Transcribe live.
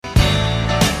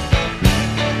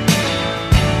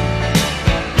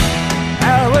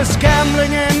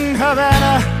gambling in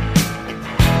Havana.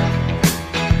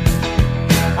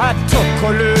 I took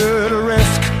a little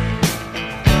risk.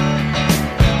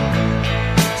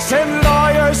 Send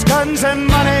lawyers, guns, and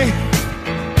money.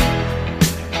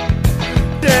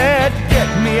 Dad,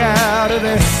 get me out of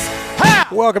this. Ha!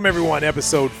 Welcome, everyone.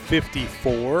 Episode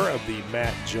 54 of the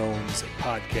Matt Jones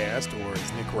podcast, or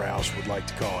as Nick Roush would like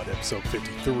to call it, episode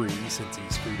 53, since he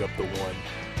screwed up the one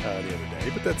the other day.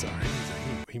 But that's all right.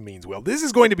 He means well. This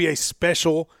is going to be a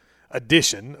special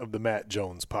edition of the Matt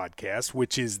Jones podcast,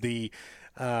 which is the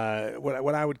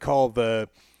what I would call the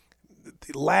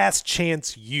Last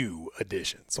Chance U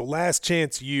edition. So Last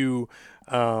Chance U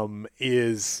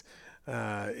is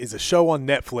a show on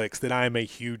Netflix that I am a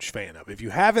huge fan of. If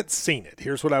you haven't seen it,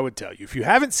 here's what I would tell you. If you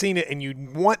haven't seen it and you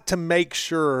want to make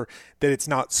sure that it's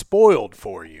not spoiled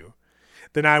for you,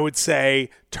 then I would say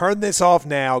turn this off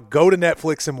now, go to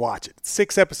Netflix and watch it. It's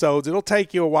 6 episodes. It'll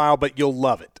take you a while, but you'll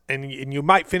love it. And you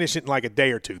might finish it in like a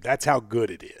day or two. That's how good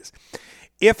it is.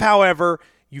 If, however,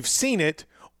 you've seen it,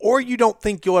 or you don't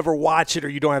think you'll ever watch it, or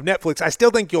you don't have Netflix, I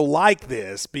still think you'll like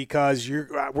this because you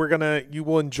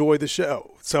will enjoy the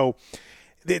show. So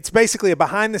it's basically a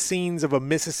behind the scenes of a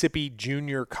Mississippi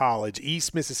junior college,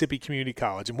 East Mississippi Community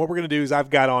College. And what we're going to do is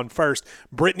I've got on first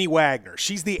Brittany Wagner.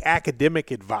 She's the academic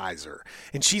advisor,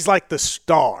 and she's like the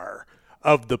star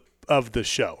of the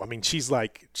show. I mean, she's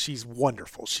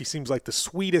wonderful. She seems like the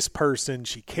sweetest person.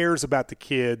 She cares about the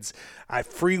kids. I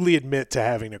freely admit to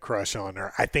having a crush on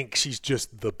her. I think she's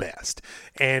just the best.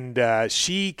 And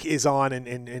she is on,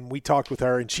 and we talked with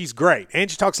her, and she's great. And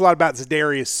she talks a lot about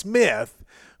Zadarius Smith,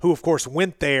 who, of course,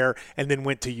 went there and then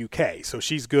went to UK. So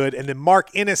she's good. And then Mark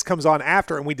Ennis comes on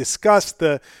after, and we discuss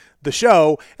the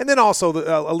show, and then also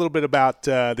a little bit about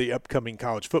the upcoming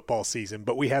college football season.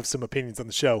 But we have some opinions on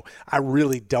the show. I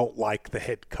really don't like the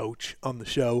head coach on the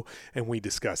show, and we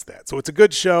discussed that. So it's a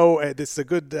good show. This is a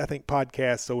good, I think,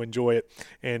 podcast, so enjoy it.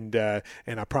 And I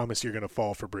promise you're going to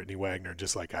fall for Brittany Wagner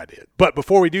just like I did. But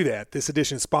before we do that, this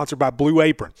edition is sponsored by Blue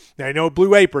Apron. Now, I know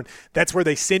Blue Apron, that's where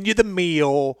they send you the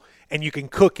meal, and you can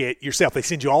cook it yourself. They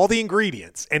send you all the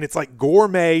ingredients, and it's like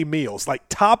gourmet meals, like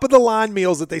top-of-the-line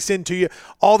meals that they send to you.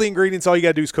 All the ingredients, all you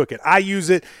got to do is cook it. I use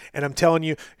it, and I'm telling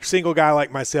you, a single guy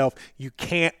like myself, you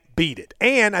can't beat it.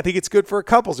 And I think it's good for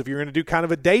couples. If you're going to do kind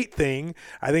of a date thing,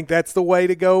 I think that's the way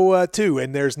to go too.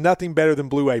 And there's nothing better than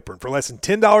Blue Apron. For less than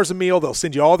 $10 a meal, they'll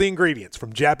send you all the ingredients,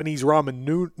 from Japanese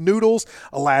ramen noodles,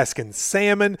 Alaskan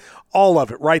salmon, all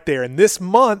of it right there. And this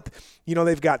month, you know,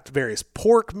 they've got various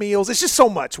pork meals. It's just so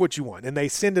much what you want. And they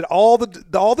send it all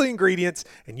the ingredients,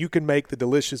 and you can make the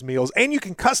delicious meals, and you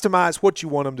can customize what you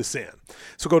want them to send.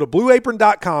 So go to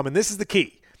blueapron.com, and this is the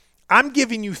key. I'm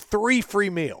giving you 3 free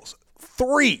meals.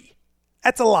 3.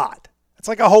 That's a lot. That's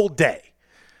like a whole day.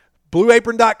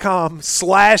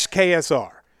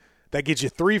 Blueapron.com/KSR. That gets you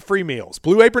 3 free meals.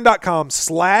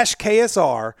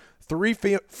 Blueapron.com/KSR.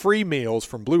 3 free meals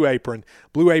from Blue Apron.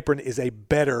 Blue Apron is a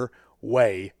better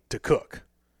way to cook.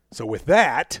 So with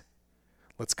that,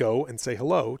 let's go and say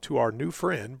hello to our new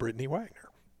friend, Brittany Wagner.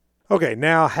 Okay,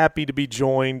 now happy to be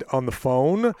joined on the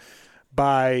phone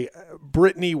by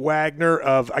Brittany Wagner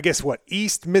of, I guess,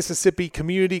 East Mississippi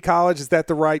Community College. Is that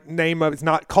the right name of it? It's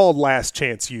not called Last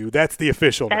Chance U. That's the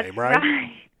official name, right?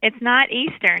 Right. It's not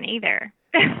Eastern either.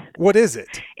 What is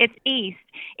it? It's East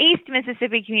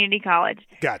Mississippi Community College.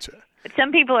 Gotcha.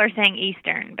 Some people are saying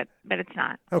Eastern, but it's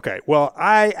not. Okay. Well,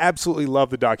 I absolutely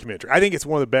love the documentary. I think it's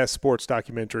one of the best sports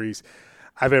documentaries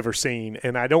I've ever seen,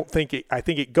 and I think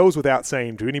it goes without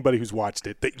saying to anybody who's watched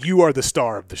it that you are the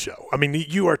star of the show. I mean,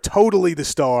 you are totally the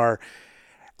star.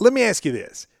 Let me ask you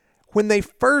this. When they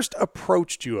first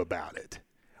approached you about it,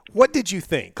 what did you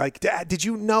think? Like, did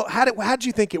you know, how did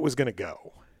you think it was going to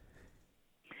go?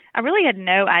 I really had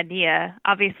no idea.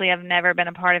 Obviously, I've never been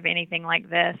a part of anything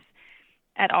like this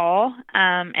at all,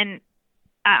 and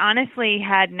I honestly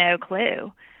had no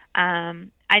clue. I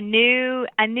knew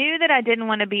that I didn't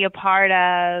want to be a part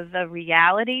of a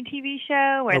reality TV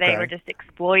show where they were just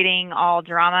exploiting all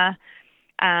drama.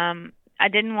 I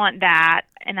didn't want that,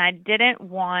 and I didn't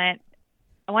want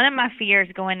 – one of my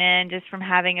fears going in just from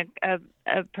having a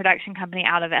production company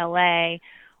out of L.A.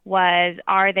 was,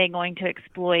 are they going to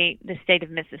exploit the state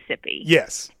of Mississippi?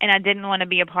 Yes. And I didn't want to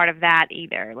be a part of that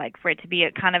either, like for it to be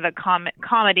a kind of a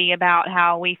comedy about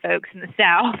how we folks in the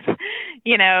South,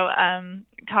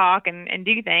 talk and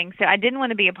do things. So I didn't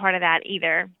want to be a part of that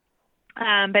either.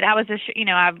 But I was just,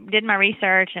 I did my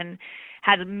research and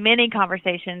had many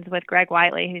conversations with Greg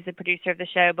Whiteley, who's the producer of the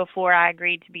show, before I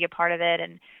agreed to be a part of it,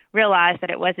 and realized that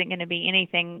it wasn't going to be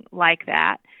anything like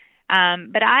that.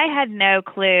 But I had no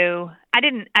clue.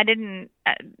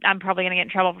 I'm probably going to get in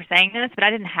trouble for saying this, but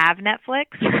I didn't have Netflix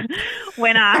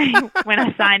when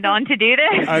I signed on to do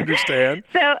this. I understand.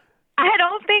 So I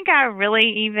don't think I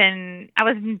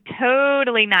was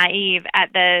totally naive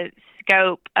at the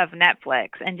scope of Netflix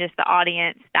and just the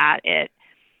audience that it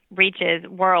reaches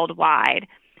worldwide.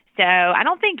 So I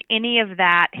don't think any of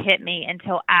that hit me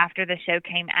until after the show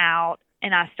came out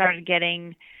and I started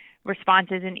getting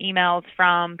responses and emails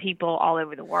from people all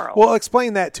over the world. Well,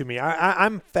 explain that to me.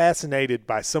 I'm fascinated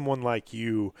by someone like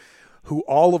you who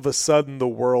all of a sudden the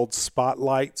world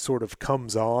spotlight sort of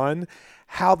comes on,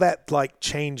 how that like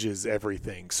changes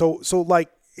everything. So like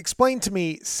explain to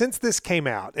me, since this came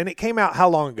out, and it came out, how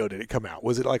long ago did it come out?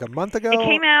 Was it like a month ago? It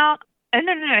came out, no,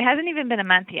 it hasn't even been a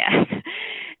month yet.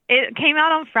 It came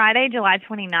out on Friday, July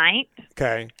 29th.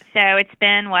 Okay. So it's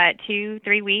been,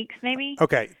 2-3 weeks maybe?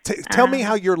 Okay. Tell me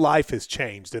how your life has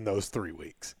changed in those 3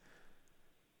 weeks.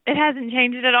 It hasn't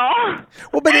changed at all.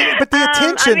 Well, but the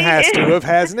attention has to have,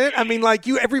 hasn't it? I mean, yeah,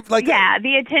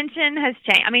 the attention has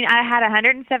changed. I mean, I had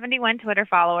 171 Twitter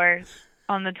followers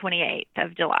on the 28th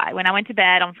of July. When I went to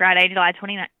bed on Friday, July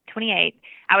 28th,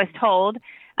 I was told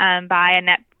by a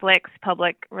Netflix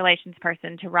public relations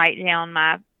person to write down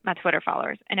my Twitter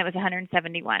followers, and it was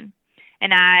 171.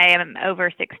 And I am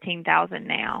over 16,000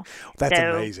 now. That's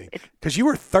amazing. Because you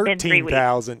were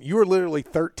 13,000. You were literally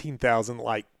 13,000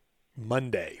 like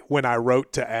Monday when I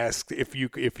wrote to ask if you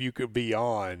could be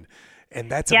on.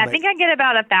 And that's I think I get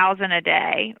about 1,000 a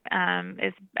day.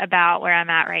 Is about where I'm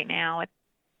at right now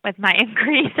with my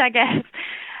increase, I guess.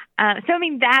 So I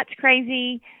mean, that's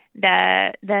crazy.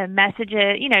 The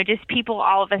messages, just people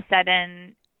all of a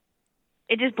sudden.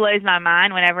 It just blows my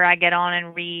mind whenever I get on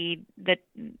and read the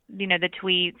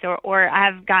tweets or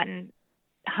I've gotten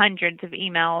hundreds of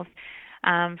emails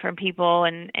from people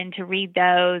and to read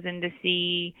those and to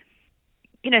see,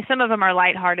 some of them are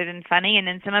lighthearted and funny, and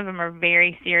then some of them are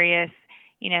very serious,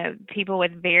 people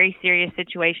with very serious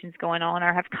situations going on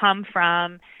or have come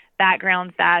from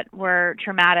backgrounds that were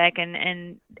traumatic and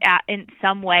in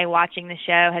some way watching the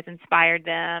show has inspired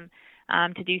them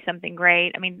to do something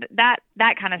great. I mean, that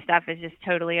kind of stuff is just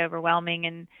totally overwhelming.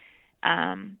 And,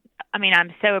 I mean,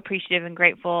 I'm so appreciative and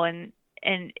grateful. And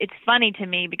it's funny to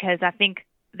me because I think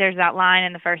there's that line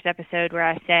in the first episode where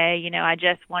I say, I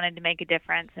just wanted to make a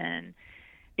difference in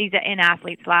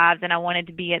athletes' lives. And I wanted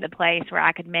to be at the place where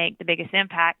I could make the biggest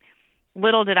impact.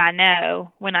 Little did I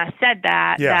know when I said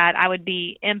that, that I would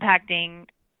be impacting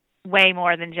way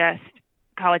more than just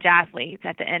college athletes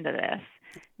at the end of this.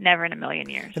 Never in a million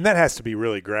years. And that has to be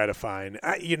really gratifying.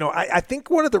 I think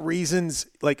one of the reasons,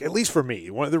 like at least for me,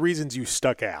 one of the reasons you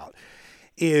stuck out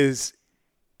is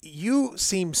you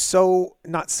seem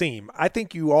I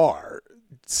think you are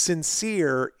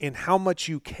sincere in how much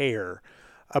you care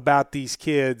about these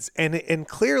kids. And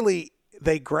clearly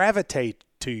they gravitate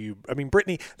to you. I mean,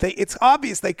 Brittany, it's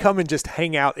obvious they come and just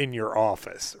hang out in your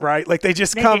office, right? Like they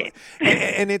just come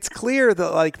and it's clear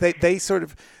that like they sort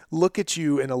of look at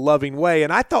you in a loving way.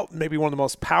 And I thought maybe one of the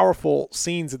most powerful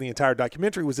scenes in the entire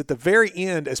documentary was at the very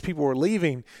end as people were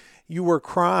leaving, you were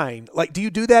crying. Like, do you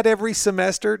do that every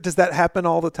semester? Does that happen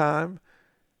all the time?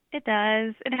 It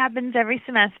does. It happens every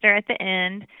semester at the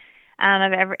end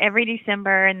of every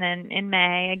December and then in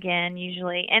May again,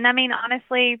 usually. And I mean,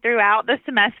 honestly, throughout the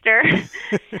semester,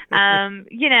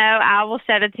 I will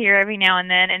shed a tear every now and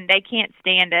then, and they can't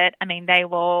stand it. I mean, they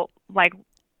will like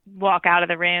walk out of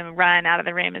the room, run out of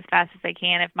the room as fast as they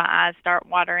can if my eyes start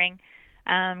watering,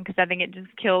 because I think it just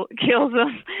kills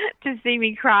them to see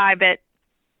me cry. But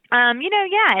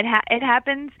it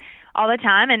happens all the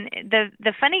time. And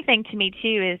the funny thing to me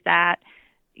too is that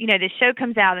the show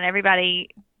comes out and everybody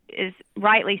is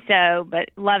rightly so, but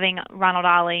loving Ronald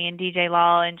Ollie and DJ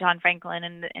Law and John Franklin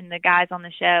and the guys on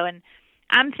the show. And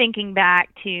I'm thinking back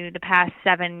to the past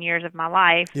 7 years of my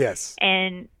life. Yes.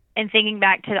 And thinking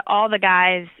back to all the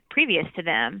guys previous to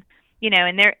them,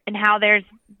 and how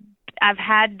I've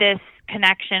had this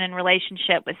connection and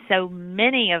relationship with so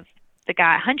many of the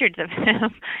guys, hundreds of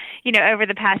them, over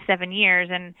the past 7 years.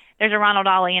 And there's a Ronald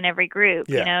Ollie in every group,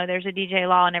 there's a DJ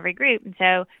Law in every group. And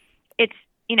so it's,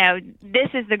 this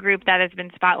is the group that has been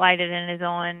spotlighted and is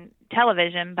on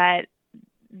television, but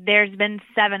there's been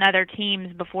 7 other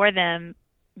teams before them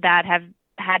that have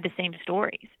had the same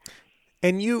stories.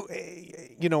 And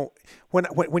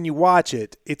when you watch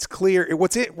it, it's clear.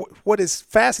 What is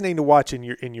fascinating to watch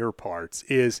in your parts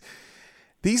is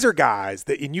these are guys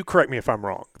that, and you correct me if I'm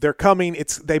wrong, they're coming.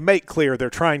 They make clear they're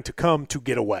trying to come to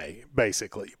get away,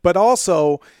 basically, but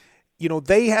also,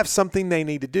 they have something they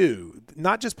need to do,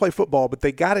 not just play football, but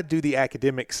they got to do the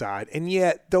academic side. And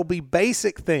yet there'll be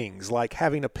basic things like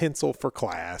having a pencil for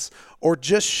class or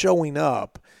just showing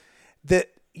up that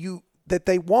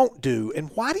they won't do. And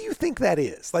why do you think that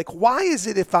is? Like, why is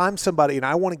it if I'm somebody and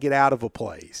I want to get out of a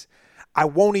place, I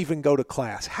won't even go to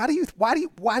class? Why do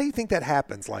you think that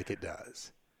happens like it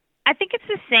does? I think it's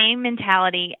the same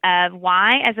mentality of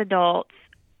why, as adults,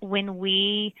 when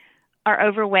we are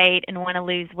overweight and want to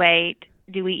lose weight,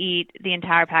 do we eat the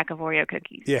entire pack of Oreo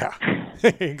cookies? Yeah,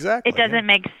 exactly. It doesn't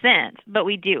make sense, but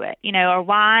we do it, or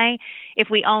why, if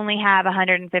we only have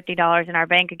 $150 in our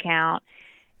bank account,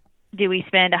 do we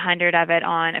spend 100 of it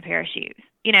on a pair of shoes?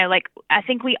 I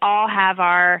think we all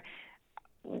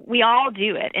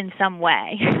do it in some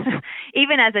way.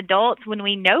 Even as adults, when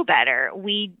we know better,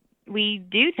 we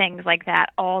do things like that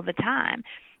all the time.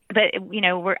 But,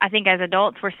 I think as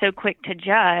adults, we're so quick to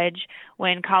judge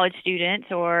when college students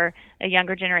or a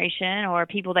younger generation or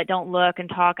people that don't look and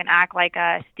talk and act like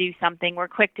us do something. We're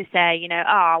quick to say,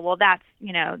 that's,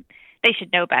 they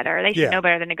should know better. They should know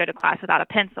better than to go to class without a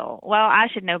pencil. Well, I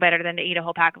should know better than to eat a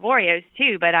whole pack of Oreos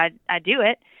too, but I do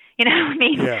it.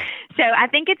 Yeah. So I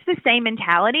think it's the same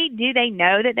mentality. Do they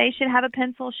know that they should have a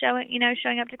pencil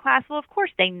showing up to class? Well, of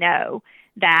course they know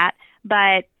that,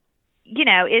 but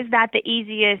is that the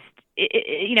easiest,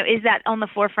 is that on the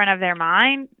forefront of their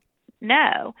mind?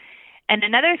 No. And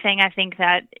another thing I think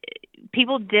that it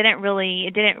didn't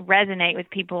resonate with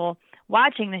people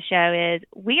watching the show is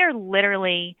we are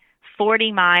literally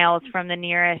 40 miles from the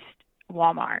nearest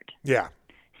Walmart. Yeah.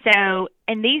 So,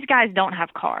 and these guys don't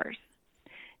have cars.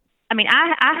 I mean,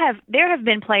 there have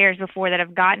been players before that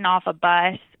have gotten off a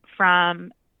bus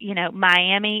from,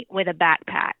 Miami with a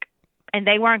backpack. And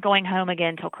they weren't going home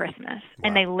again till Christmas. Wow.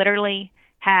 And they literally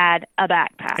had a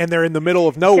backpack. And they're in the middle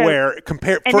of nowhere.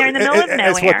 They're in the middle of nowhere.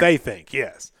 That's what they think,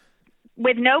 yes.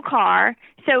 With no car.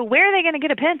 So where are they going to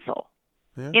get a pencil?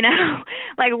 Yeah.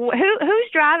 Like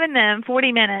who's driving them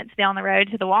 40 minutes down the road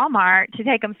to the Walmart to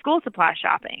take them school supply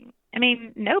shopping? I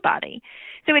mean, nobody.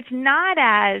 So it's not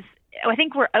as, I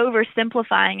think we're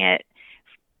oversimplifying it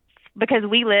because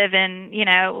we live in,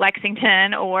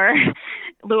 Lexington or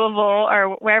Louisville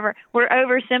or wherever. We're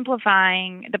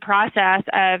oversimplifying the process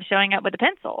of showing up with a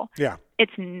pencil. Yeah.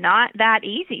 It's not that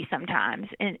easy sometimes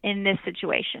in this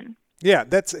situation. Yeah,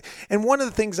 and one of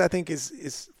the things I think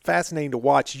is fascinating to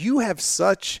watch. You have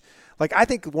I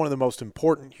think one of the most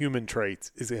important human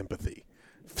traits is empathy.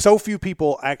 So few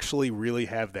people actually really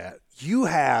have that. You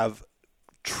have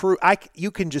you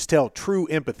can just tell true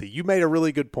empathy. You made a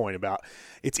really good point about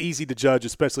it's easy to judge,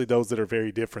 especially those that are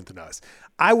very different than us.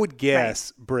 I would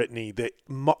guess, right, Brittany, that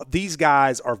these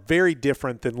guys are very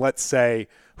different than, let's say,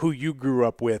 who you grew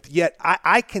up with. Yet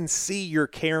I can see your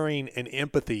caring and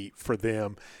empathy for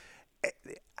them.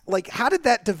 Like, how did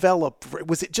that develop?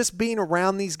 Was it just being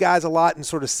around these guys a lot and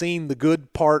sort of seeing the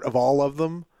good part of all of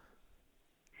them?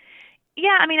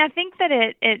 Yeah, I mean, I think that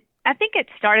it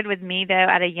started with me though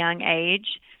at a young age.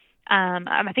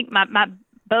 I think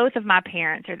both of my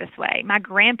parents are this way. My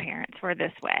grandparents were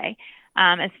this way,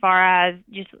 as far as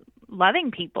just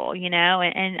loving people,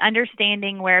 and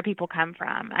understanding where people come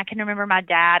from. I can remember my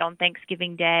dad on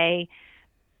Thanksgiving Day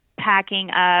packing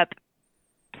up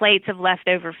plates of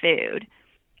leftover food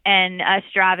and us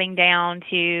driving down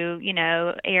to,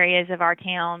 areas of our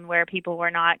town where people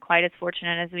were not quite as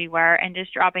fortunate as we were and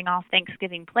just dropping off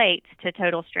Thanksgiving plates to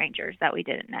total strangers that we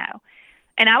didn't know.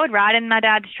 And I would ride in my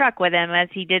dad's truck with him as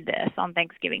he did this on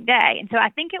Thanksgiving Day. And so I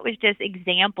think it was just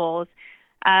examples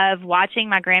of watching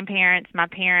my grandparents, my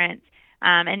parents,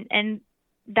 and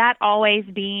that always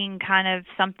being kind of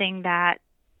something that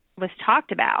was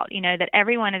talked about, that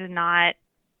everyone is not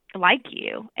like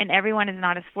you and everyone is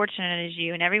not as fortunate as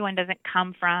you and everyone doesn't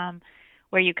come from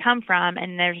where you come from,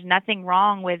 and there's nothing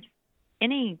wrong with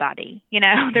anybody.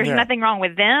 There's nothing wrong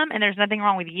with them and there's nothing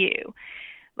wrong with you.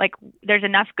 Like, there's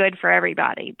enough good for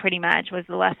everybody, pretty much, was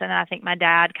the lesson that I think my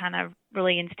dad kind of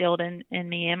really instilled in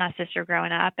me and my sister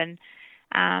growing up. And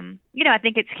I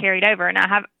think it's carried over, and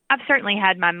I've certainly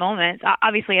had my moments.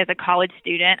 Obviously, as a college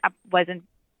student, I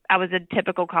was a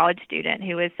typical college student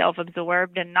who was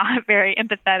self-absorbed and not very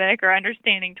empathetic or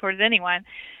understanding towards anyone.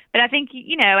 But I think,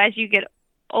 as you get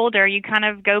older, you kind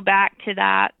of go back to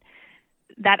that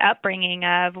upbringing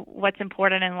of what's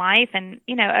important in life. And,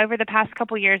 over the past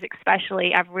couple of years,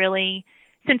 especially, I've really,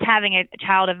 since having a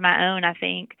child of my own, I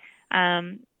think,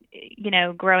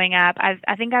 growing up,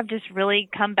 I think I've just really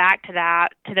come back to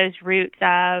those roots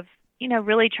of,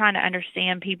 really trying to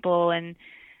understand people and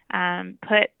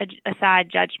put aside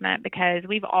judgment, because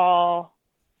we've all,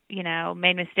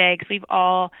 made mistakes. We've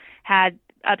all had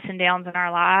ups and downs in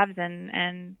our lives,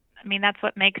 and I mean, that's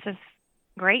what makes us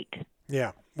great.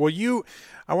 Yeah. Well,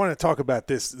 I want to talk about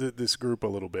this group a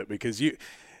little bit because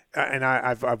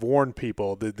I've warned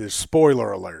people that there's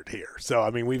spoiler alert here. So,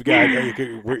 I mean, we've got,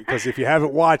 because if you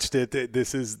haven't watched it,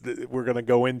 we're going to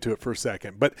go into it for a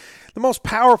second. But the most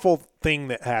powerful thing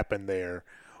that happened there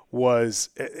was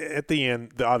at the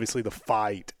end, obviously the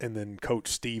fight, and then Coach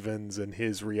Stevens and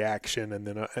his reaction, and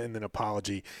then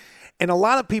apology. And a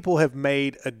lot of people have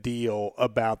made a deal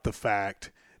about the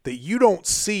fact that you don't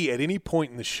see at any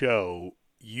point in the show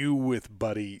you with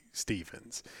Buddy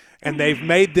Stevens, and they've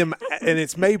made them, and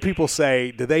it's made people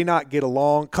say, do they not get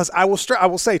along? Because I will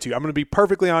say to you, I'm going to be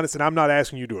perfectly honest, and I'm not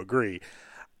asking you to agree.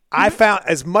 I found,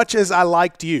 as much as I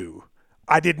liked you,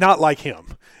 I did not like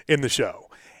him in the show,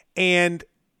 and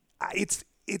it's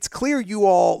clear you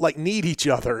all like need each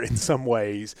other in some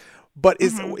ways. But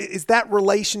is that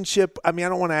relationship, I mean, I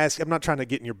don't want to ask, I'm not trying to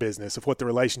get in your business of what the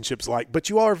relationship's like, but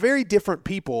you all are very different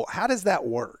people. How does that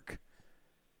work?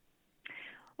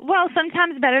 Well,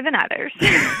 sometimes better than others.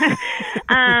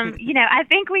 I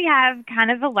think we have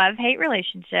kind of a love-hate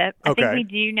relationship. I think we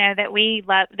do know that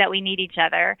we need each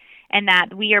other, and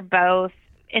that we are both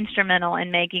instrumental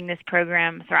in making this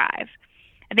program thrive.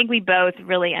 I think we both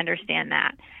really understand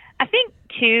that. I think,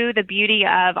 too, the beauty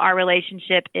of our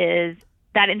relationship is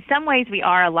that in some ways we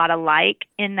are a lot alike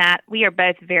in that we are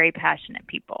both very passionate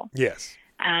people. Yes.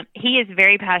 He is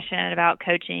very passionate about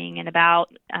coaching and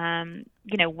about,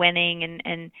 winning,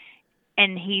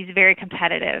 and he's very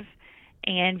competitive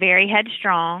and very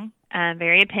headstrong,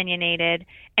 very opinionated.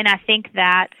 And I think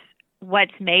that's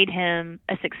what's made him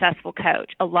a successful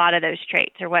coach. A lot of those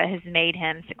traits are what has made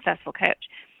him a successful coach.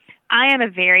 I am a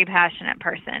very passionate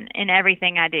person in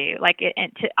everything I do,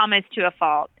 almost to a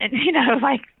fault. And,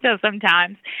 so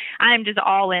sometimes I'm just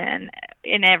all in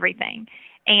everything.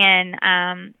 And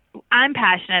I'm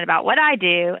passionate about what I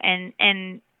do,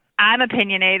 and I'm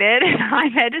opinionated,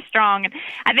 I'm headstrong. And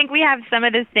I think we have some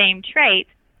of the same traits,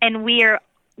 and we are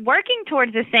working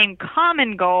towards the same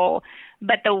common goal,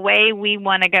 but the way we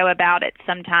want to go about it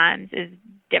sometimes is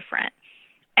different.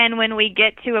 And when we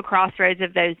get to a crossroads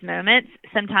of those moments,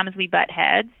 sometimes we butt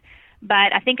heads.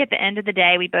 But I think at the end of the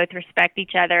day, we both respect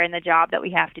each other and the job that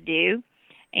we have to do.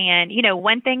 And,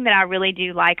 one thing that I really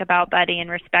do like about Buddy and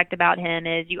respect about him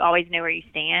is you always know where you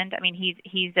stand. I mean,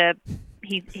 he's going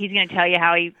to tell you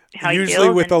how he feels. Usually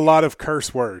with a lot of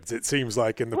curse words, it seems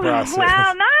like, in the process.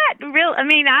 Well, not real. I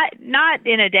mean, not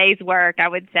in a day's work, I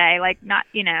would say. Well,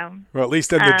 at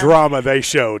least in the drama they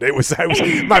showed. It was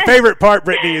my favorite part,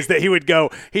 Brittany, is that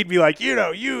he'd be like, you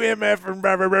MF and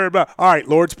blah, blah, blah, blah. All right,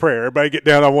 Lord's Prayer. Everybody get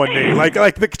down on one knee. Like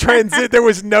the there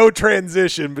was no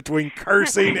transition between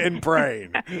cursing and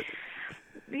praying.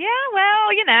 Yeah, well,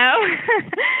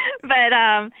 but,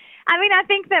 I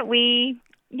think that we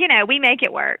make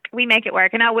it work. We make it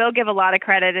work. And I will give a lot of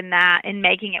credit in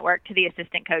making it work to the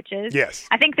assistant coaches. Yes.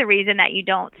 I think the reason that you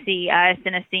don't see us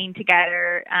in a scene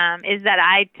together is that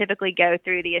I typically go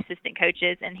through the assistant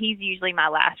coaches, and he's usually my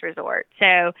last resort.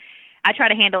 So I try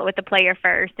to handle it with the player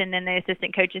first, and then the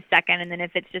assistant coaches second. And then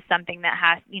if it's just something that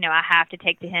I have to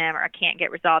take to him, or I can't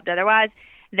get resolved otherwise,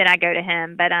 then I go to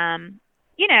him. But,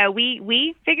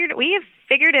 we have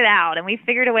figured it out, and we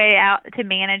figured a way out to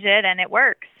manage it, and it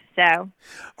works. So,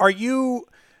 are you,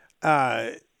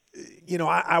 I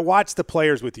watch the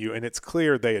players with you, and it's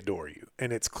clear they adore you,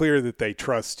 and it's clear that they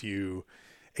trust you,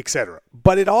 etc.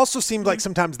 But it also seems like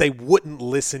sometimes they wouldn't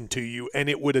listen to you, and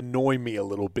it would annoy me a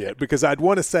little bit because I'd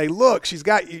want to say, look, she's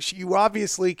got you. You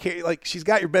obviously she's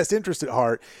got your best interest at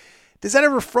heart. Does that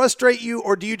ever frustrate you,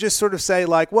 or do you just sort of say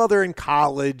well, they're in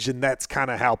college, and that's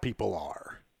kind of how people are?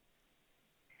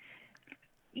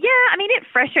 Yeah, it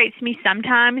frustrates me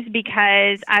sometimes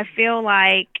because I feel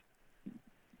like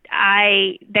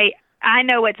I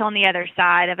know what's on the other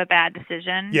side of a bad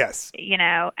decision. Yes.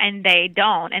 And they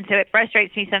don't. And so it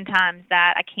frustrates me sometimes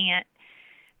that I can't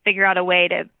figure out a way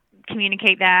to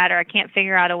communicate that, or I can't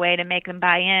figure out a way to make them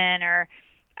buy in, or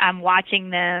I'm watching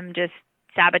them just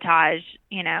sabotage,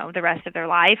 the rest of their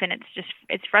life. And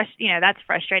that's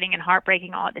frustrating and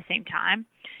heartbreaking all at the same time.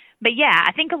 But yeah,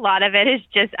 I think a lot of it is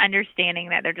just understanding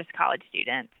that they're just college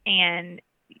students, and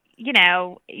you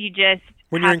just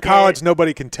when you're in college,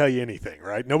 nobody can tell you anything,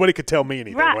 right? Nobody could tell me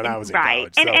anything when I was in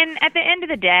college. So. And at the end of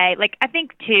the day, I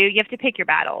think too, you have to pick your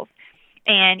battles.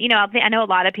 And I know a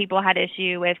lot of people had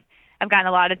issue with. I've gotten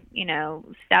a lot of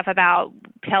stuff about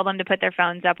tell them to put their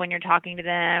phones up when you're talking to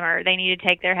them, or they need to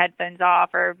take their headphones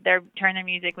off, or turn their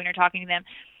music when you're talking to them,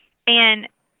 and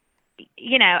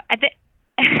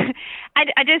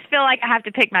I just feel like I have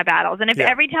to pick my battles. And if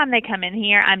every time they come in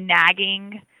here, I'm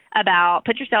nagging about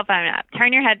put your cell phone up,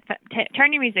 turn your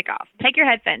music off, take your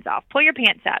headphones off, pull your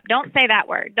pants up, don't say that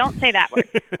word, don't say that word.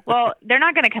 Well, they're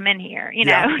not going to come in here, you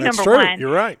know, Yeah, that's number true. one.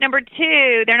 You're right. Number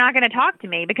two, they're not going to talk to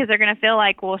me because they're going to feel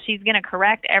like, well, she's going to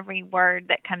correct every word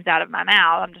that comes out of my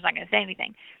mouth. I'm just not going to say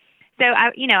anything. So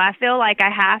I feel like I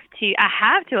have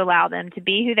to allow them to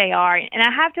be who they are, and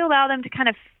I have to allow them to kind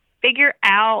of figure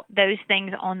out those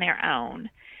things on their own.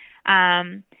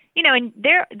 And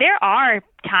there are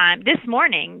times. This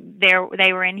morning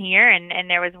they were in here, and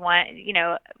there was one.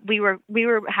 We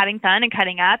were having fun and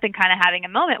cutting up and kind of having a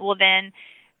moment. Well, then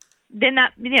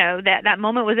that that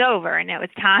moment was over, and it was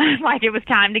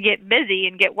time to get busy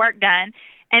and get work done.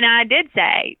 And I did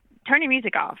say, turn your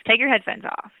music off, take your headphones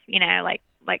off.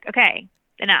 Like okay,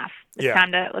 enough. It's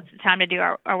time to do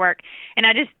our work. And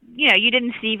I just you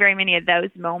didn't see very many of those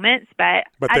moments, but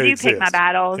I do pick my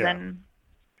battles and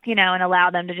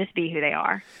allow them to just be who they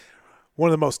are. One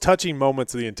of the most touching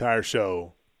moments of the entire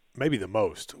show, maybe the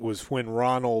most, was when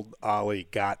Ronald Ollie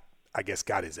got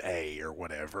his A or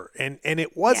whatever. And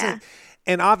it wasn't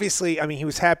and obviously, I mean, he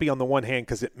was happy on the one hand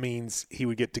because it means he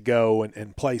would get to go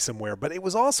and play somewhere. But it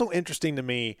was also interesting to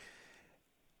me.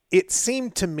 It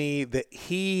seemed to me that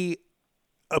he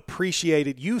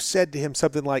appreciated, you said to him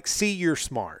something like, see, you're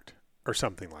smart, or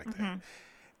something like that.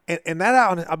 And that,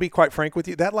 I'll be quite frank with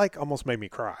you, that like almost made me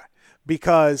cry,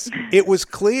 because it was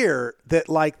clear that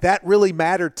like that really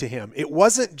mattered to him. It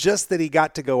wasn't just that he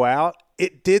got to go out,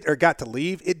 got to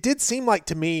leave. It did seem like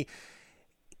to me,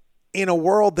 in a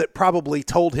world that probably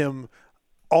told him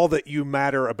all that you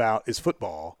matter about is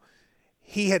football,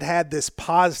 he had this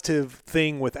positive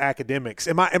thing with academics.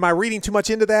 Am I reading too much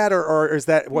into that, or is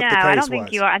that what the case was? No, I don't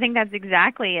think you are. I think that's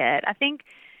exactly it. I think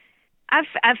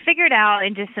I've figured out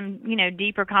in just some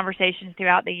deeper conversations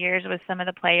throughout the years with some of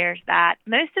the players that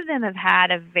most of them have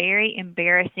had a very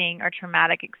embarrassing or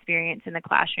traumatic experience in the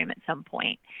classroom at some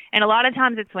point, and a lot of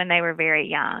times it's when they were very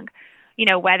young.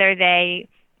 Whether they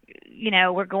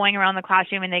were going around the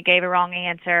classroom and they gave a wrong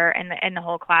answer and the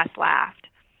whole class laughed.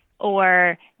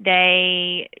 Or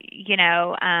they,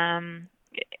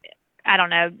 I don't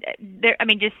know.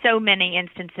 Just so many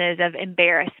instances of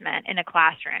embarrassment in a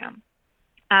classroom.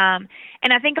 And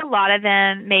I think a lot of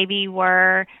them maybe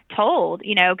were told,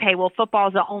 okay, well,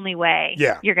 football's the only way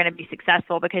you're going to be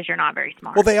successful because you're not very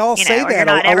smart. Well, they all say that.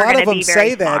 A lot of them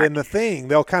say that in the thing.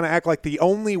 They'll kind of act like the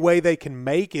only way they can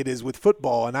make it is with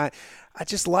football. And I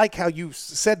just like how you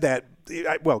said that.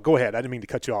 Well, go ahead. I didn't mean to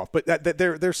cut you off, but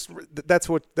that's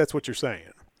what you're saying.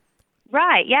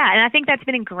 Right. Yeah. And I think that's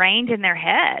been ingrained in their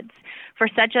heads for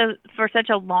such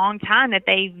a long time that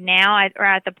they now are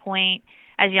at the point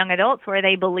as young adults where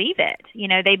they believe it.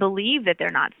 They believe that they're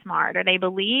not smart, or they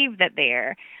believe that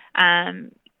they're,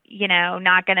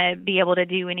 not going to be able to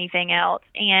do anything else.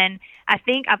 And I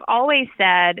think I've always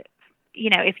said,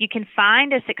 if you can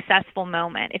find a successful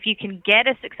moment, if you can get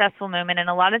a successful moment, and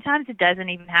a lot of times it doesn't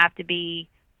even have to be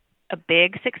a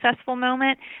big successful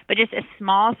moment, but just a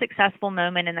small successful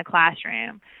moment in the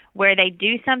classroom where they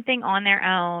do something on their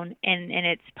own and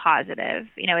it's positive,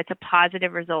 it's a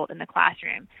positive result in the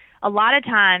classroom. A lot of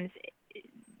times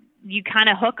you kind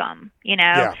of hook them,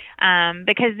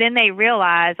 because then they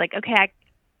realize like, okay,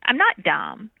 I'm not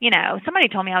dumb. Somebody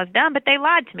told me I was dumb, but they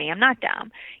lied to me. I'm not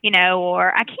dumb,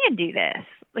 or I can do this.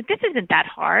 Like, this isn't that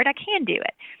hard. I can do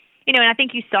it. And I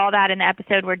think you saw that in the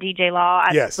episode where DJ Law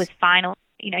was finally,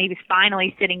 he was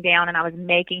finally sitting down and I was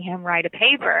making him write a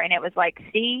paper, and it was like,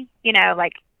 see,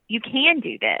 like you can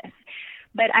do this.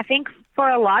 But I think for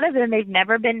a lot of them, they've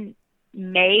never been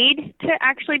made to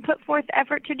actually put forth the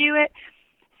effort to do it.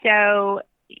 So,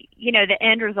 the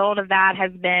end result of that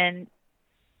has been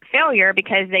failure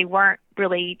because they weren't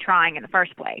really trying in the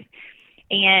first place.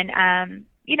 And,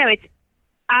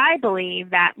 I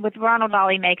believe that with Ronald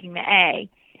Ollie making the A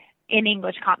in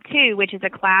English Comp 2, which is a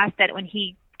class that when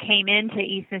he came into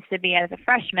East Mississippi as a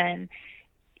freshman,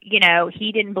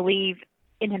 he didn't believe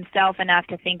in himself enough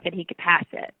to think that he could pass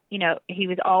it. He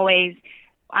was always,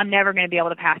 I'm never going to be able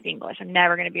to pass English. I'm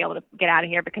never going to be able to get out of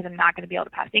here because I'm not going to be able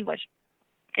to pass English.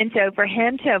 And so for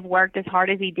him to have worked as hard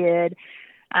as he did,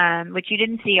 which you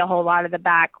didn't see a whole lot of the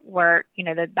back work,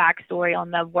 the backstory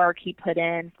on the work he put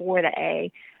in for the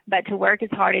A, but to work as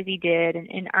hard as he did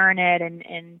and earn it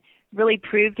and really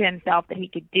prove to himself that he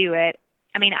could do it.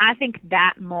 I mean, I think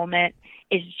that moment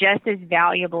is just as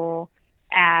valuable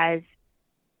as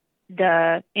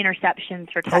the interceptions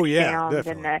for touchdowns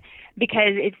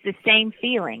because it's the same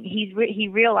feeling. He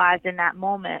realized in that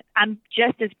moment, I'm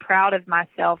just as proud of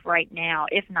myself right now,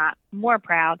 if not more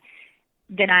proud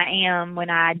than I am when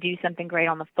I do something great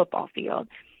on the football field.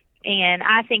 And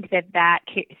I think that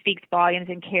speaks volumes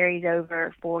and carries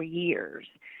over for years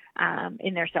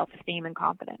in their self-esteem and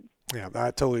confidence. Yeah,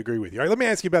 I totally agree with you. All right, let me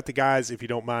ask you about the guys, if you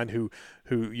don't mind, who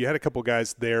you had a couple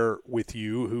guys there with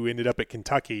you who ended up at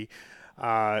Kentucky.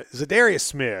 Zadarius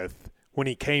Smith, when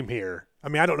he came here, I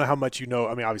mean, I don't know how much you know.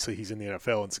 I mean, obviously he's in the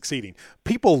NFL and succeeding.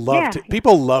 People loved him.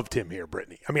 People loved him here,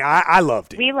 Brittany. I mean, I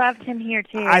loved him. We loved him here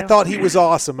too. I thought he was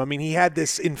awesome. I mean, he had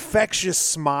this infectious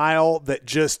smile that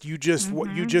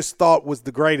what you just thought was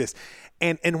the greatest.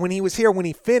 And when he was here, when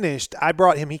he finished, I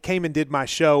brought him. He came and did my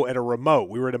show at a remote.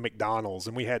 We were at a McDonald's,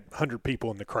 and we had 100 people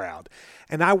in the crowd.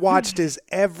 And I watched as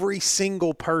every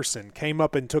single person came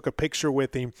up and took a picture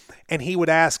with him, and he would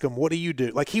ask him, "What do you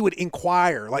do?" Like, he would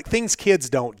inquire, like things kids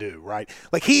don't do, right?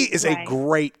 Like, he is a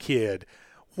great kid.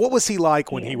 What was he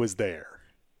like when he was there?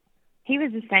 He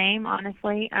was the same,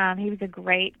 honestly. He was a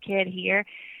great kid here.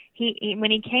 He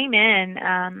when he came in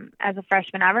as a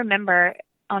freshman, I remember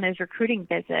on his recruiting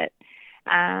visit,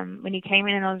 when he came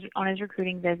in on his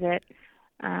recruiting visit,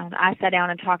 I sat down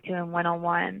and talked to him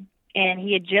one-on-one. And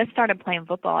he had just started playing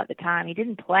football at the time. He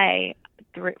didn't play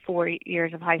 4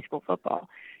 years of high school football.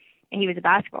 And he was a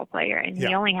basketball player. And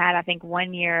he only had, I think,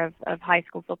 1 year of high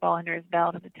school football under his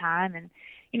belt at the time. And,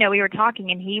 you know, we were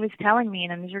talking, and he was telling me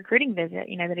in his recruiting visit,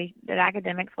 you know, that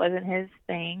academics wasn't his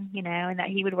thing, you know, and that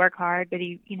he would work hard, but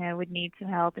he, you know, would need some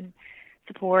help and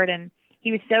support. And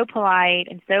he was so polite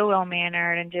and so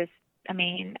well-mannered, and just, I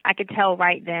mean, I could tell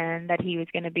right then that he was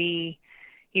going to be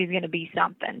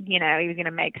something, you know, he was going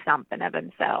to make something of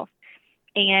himself.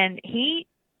 And he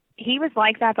was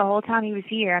like that the whole time he was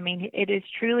here. I mean, it is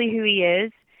truly who he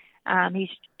is.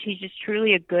 He's just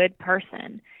truly a good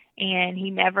person, and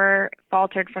he never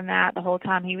faltered from that the whole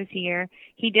time he was here.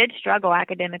 He did struggle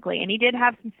academically, and he did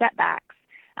have some setbacks.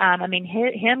 I mean,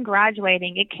 him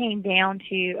graduating, it came down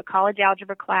to a college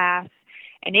algebra class,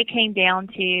 and it came down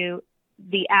to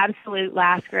the absolute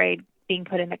last grade being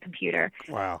put in the computer.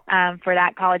 Wow. For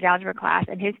that college algebra class.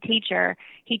 And his teacher,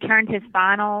 he turned his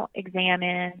final exam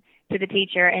in to the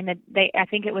teacher, and I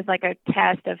think it was like a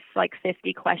test of like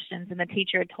 50 questions, and the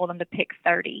teacher had told him to pick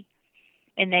 30,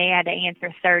 and they had to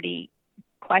answer 30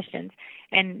 questions.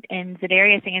 And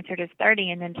Zadarius answered his 30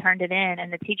 and then turned it in,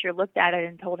 and the teacher looked at it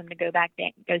and told him to go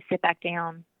sit back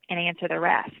down and answer the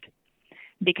rest.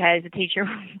 Because the teacher,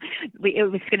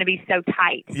 it was going to be so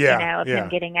tight, you know, of him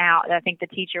getting out. I think the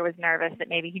teacher was nervous that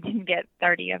maybe he didn't get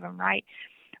 30 of them right,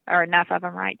 or enough of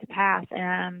them right to pass.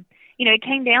 You know, it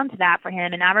came down to that for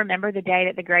him. And I remember the day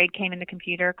that the grade came in the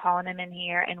computer, calling him in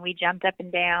here, and we jumped up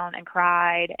and down and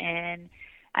cried. And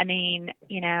I mean,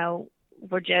 you know,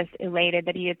 we're just elated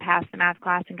that he had passed the math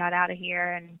class and got out of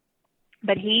here.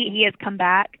 But he has come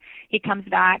back. He comes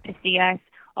back to see us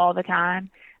all the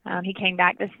time. He came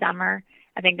back this summer.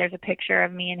 I think there's a picture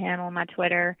of me and him on my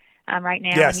Twitter right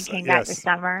now. Yes, and he came back this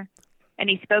summer, and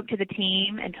he spoke to the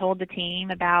team and told the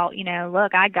team about, you know,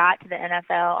 look, I got to the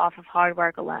NFL off of hard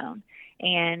work alone.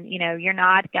 And, you know, you're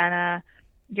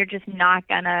just not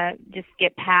gonna just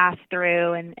get passed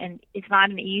through, and it's not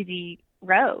an easy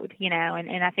road, you know,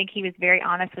 and I think he was very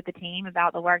honest with the team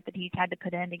about the work that he's had to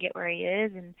put in to get where he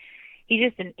is. And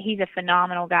he's a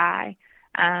phenomenal guy.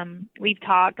 We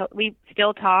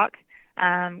still talk,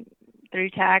 through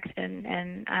text,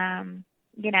 and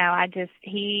you know,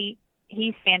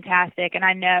 he's fantastic. And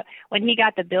I know when he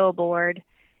got the billboard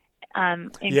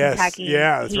in Kentucky,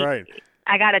 that's right.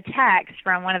 I got a text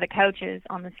from one of the coaches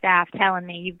on the staff telling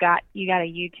me, you got a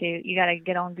YouTube, you got to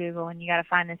get on Google, and you got to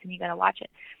find this, and you got to watch it.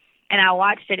 And I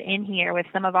watched it in here with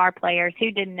some of our players who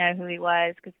didn't know who he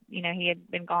was, because, you know, he had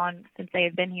been gone since they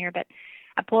had been here. But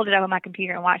I pulled it up on my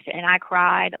computer and watched it, and I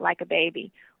cried like a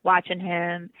baby watching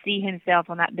him see himself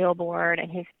on that billboard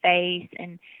and his face.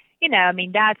 And, you know, I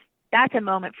mean, that's a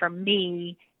moment for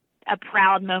me, a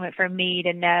proud moment for me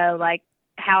to know, like,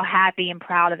 how happy and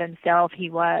proud of himself he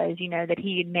was, you know, that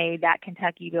he had made that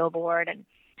Kentucky billboard. And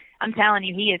I'm telling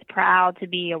you, he is proud to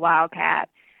be a Wildcat,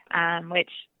 which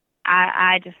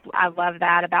I love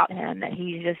that about him, that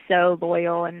he's just so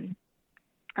loyal, and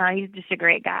he's just a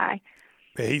great guy.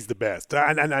 Yeah, he's the best.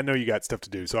 I know you got stuff to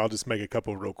do, so I'll just make a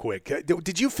couple real quick.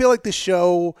 Did you feel like the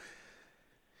show,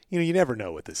 you know, you never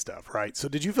know with this stuff, right? So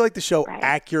did you feel like the show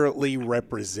accurately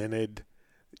represented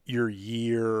your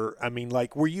year? I mean,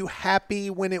 like, were you happy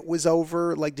when it was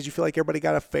over? Like, did you feel like everybody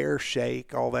got a fair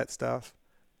shake, all that stuff?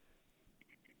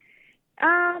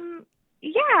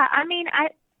 Yeah, I mean,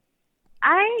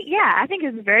 I think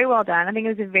it was very well done. I think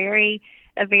it was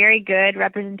a very good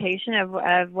representation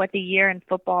of what the year in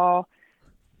football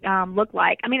looked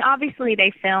like. I mean, obviously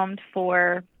they filmed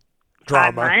for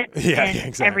drama 5 months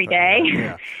exactly. every day.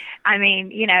 Yeah. I mean,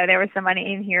 there was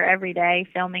somebody in here every day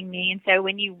filming me. And so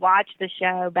when you watch the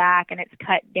show back and it's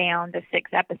cut down to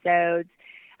 6 episodes,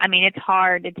 I mean, it's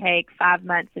hard to take 5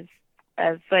 months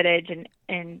of footage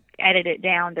and edit it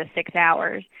down to 6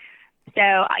 hours. So,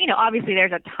 obviously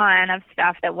there's a ton of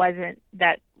stuff that was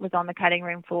on the cutting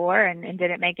room floor and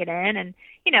didn't make it in. And,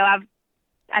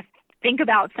 I think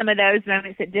about some of those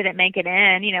moments that didn't make it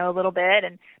in, a little bit.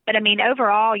 But I mean,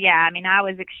 overall, yeah, I mean, I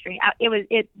was extreme.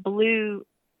 It blew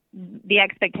the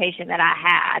expectation that I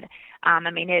had.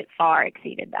 I mean, it far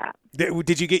exceeded that.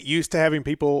 Did you get used to having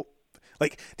people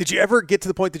did you ever get to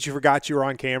the point that you forgot you were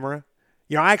on camera?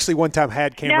 I actually one time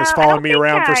had cameras following me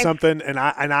around for something, and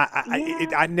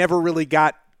I never really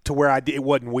got to where it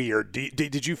wasn't weird.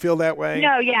 Did you feel that way?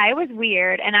 No, yeah, it was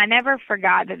weird, and I never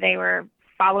forgot that they were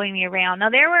following me around. Now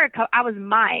I was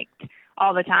mic'd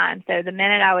all the time, so the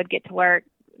minute I would get to work,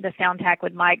 the sound tech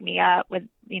would mic me up with,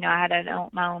 I had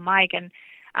my own mic, and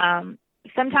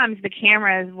sometimes the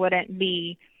cameras wouldn't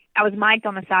be. I was mic'd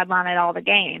on the sideline at all the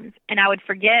games, and I would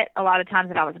forget a lot of times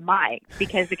that I was mic'd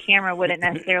because the camera wouldn't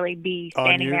necessarily be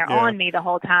standing there on me the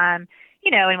whole time,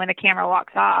 and when the camera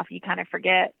walks off, you kind of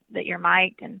forget that you're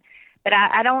mic'd. But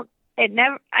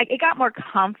it got more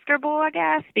comfortable, I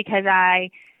guess, because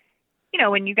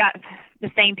when you got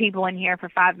the same people in here for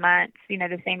 5 months,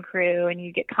 the same crew, and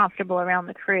you get comfortable around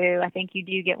the crew, I think you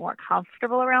do get more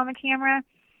comfortable around the camera.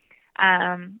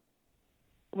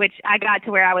 Which I got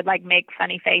to where I would make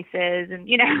funny faces and,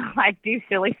 do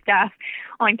silly stuff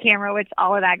on camera, which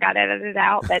all of that got edited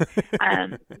out. But,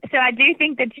 so I do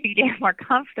think that you get more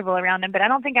comfortable around them, but I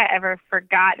don't think I ever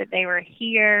forgot that they were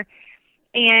here.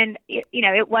 And,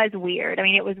 it was weird. I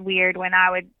mean, it was weird when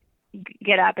I would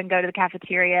get up and go to the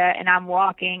cafeteria and I'm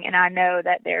walking and I know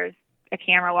that there's a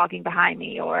camera walking behind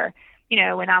me, or,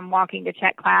 when I'm walking to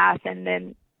check class and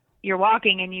then you're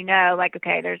walking and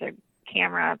okay, there's a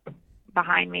camera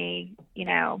behind me,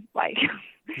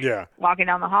 yeah, walking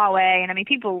down the hallway. And I mean,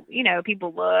 people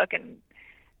look and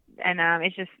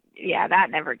it's just, yeah, that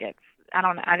never gets,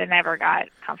 I never got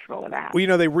comfortable with that.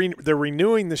 Well, they're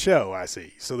renewing the show, I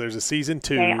see. So there's a season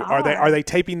 2. Are they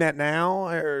taping that now?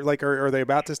 Or are they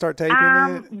about to start taping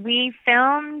it?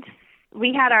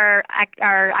 We had our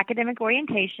academic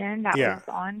orientation that was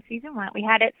on season 1. We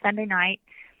had it Sunday night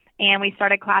and we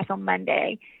started class on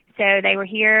Monday. So they were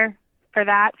here for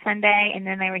that Sunday, and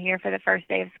then they were here for the first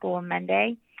day of school on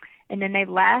Monday, and then they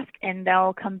left, and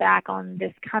they'll come back on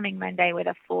this coming Monday with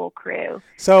a full crew.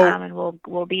 So, and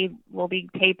we'll be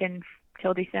taping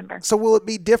till December. So, will it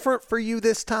be different for you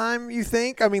this time? You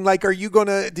think? I mean, do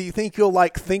you think you'll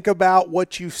think about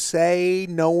what you say,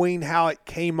 knowing how it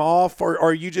came off, or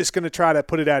are you just going to try to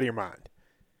put it out of your mind?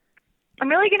 I'm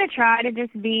really going to try to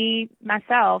just be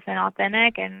myself and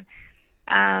authentic, and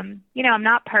I'm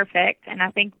not perfect, and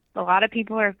I think a lot of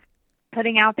people are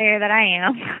putting out there that I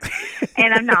am,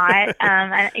 and I'm not.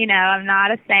 I'm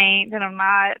not a saint, and I'm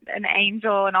not an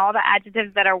angel, and all the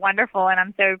adjectives that are wonderful, and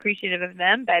I'm so appreciative of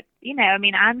them. But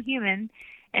I'm human,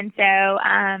 and so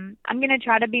I'm going to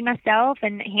try to be myself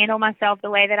and handle myself the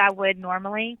way that I would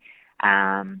normally,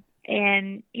 and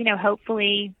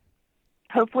hopefully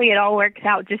it all works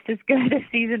out just as good as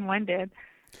season 1 did.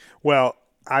 Well,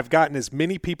 I've gotten as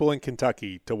many people in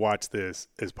Kentucky to watch this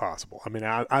as possible. I mean,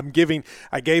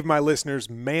 I gave my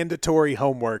listeners mandatory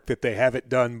homework that they have it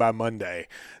done by Monday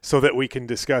so that we can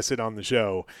discuss it on the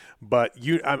show. But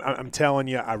I'm telling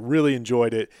you, I really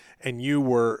enjoyed it, and you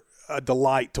were a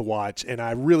delight to watch, and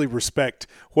I really respect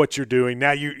what you're doing.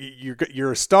 Now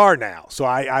you're a star now, so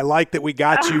I like that we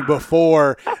got you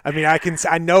before. I mean,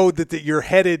 I know that you're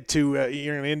headed to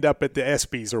you're going to end up at the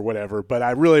ESPYs or whatever. But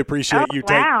I really appreciate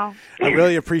I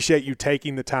really appreciate you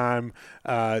taking the time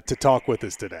to talk with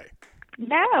us today.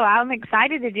 No, I'm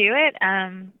excited to do it.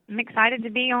 I'm excited to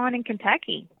be on in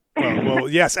Kentucky. Well,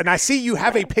 yes, and I see you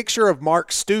have a picture of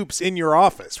Mark Stoops in your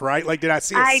office, right? Did I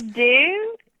see? I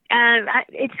do.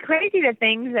 It's crazy the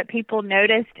things that people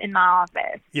noticed in my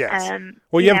office. Yes.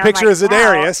 Well, you have a picture of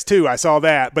Zedarius, too. I saw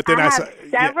that. But then I saw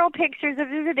several pictures of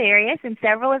Zedarius and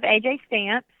several of A.J.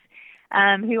 Stamps,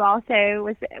 who also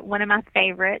was one of my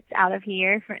favorites out of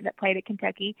here that played at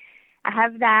Kentucky. I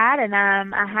have that, and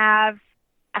I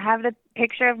have the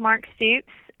picture of Mark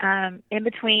Stoops in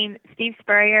between Steve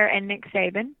Spurrier and Nick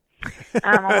Saban.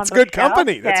 That's good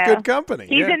company. That's good company.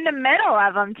 He's in the middle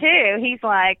of them, too. He's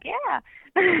like, yeah.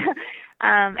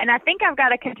 And I think I've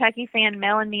got a Kentucky fan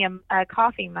mailing me a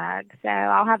coffee mug, so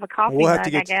I'll have a coffee mug, I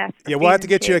guess. Yeah, we'll have to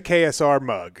get you a KSR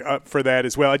mug for that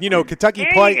as well. And Kentucky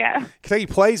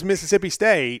plays Mississippi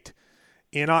State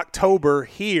in October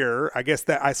here. I guess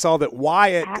that I saw that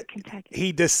Wyatt,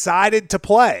 he decided to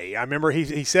play. I remember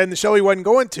he said in the show he wasn't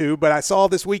going to, but I saw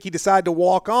this week he decided to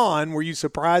walk on. Were you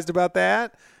surprised about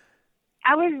that?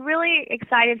 I was really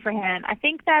excited for him. I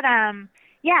think that,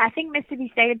 I think Mississippi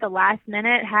State at the last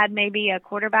minute had maybe a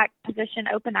quarterback position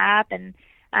open up, and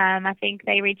I think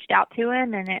they reached out to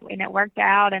him, and it worked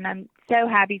out, and I'm so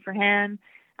happy for him.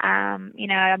 I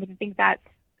think that's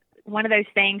one of those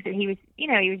things that he was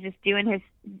just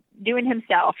doing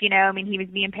himself, he was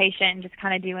being patient and just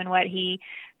kind of doing what he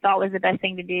thought was the best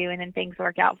thing to do, and then things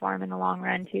work out for him in the long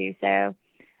run too. So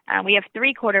we have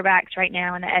 3 quarterbacks right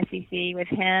now in the SEC, with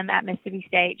him at Mississippi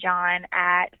State, John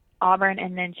at Auburn,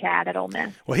 and then Chad at Ole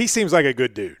Miss. Well, he seems like a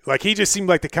good dude. Like, he just seemed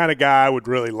like the kind of guy I would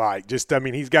really like.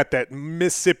 He's got that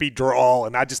Mississippi drawl,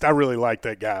 and I really like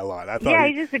that guy a lot.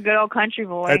 He's just a good old country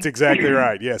boy. That's exactly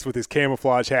right. Yes, with his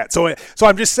camouflage hat. So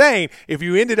I'm just saying, if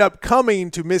you ended up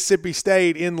coming to Mississippi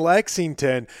State in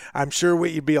Lexington, I'm sure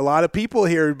you'd be a lot of people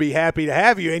here would be happy to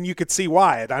have you, and you could see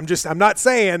Wyatt. I'm just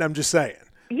saying.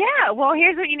 Yeah. Well,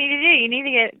 here's what you need to do. You need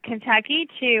to get Kentucky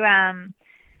to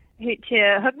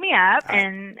hook me up,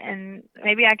 and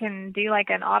maybe I can do like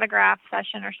an autograph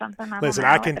session or something. Listen,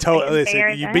 I can tell.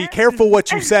 Listen, you be careful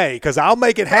what you say, because I'll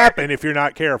make it happen if you're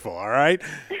not careful. All right.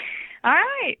 All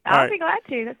right. I'll be glad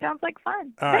to. That sounds like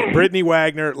fun. All right, Brittany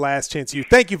Wagner, Last Chance U.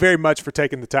 Thank you very much for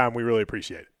taking the time. We really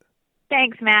appreciate it.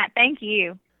 Thanks, Matt. Thank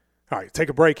you. All right, take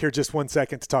a break here just 1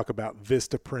 second to talk about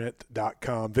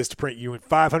Vistaprint.com. Vistaprint you in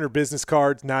 500 business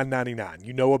cards, $9.99.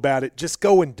 You know about it. Just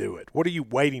go and do it. What are you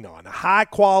waiting on? A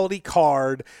high-quality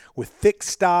card with thick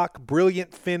stock,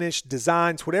 brilliant finish,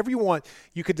 designs, whatever you want.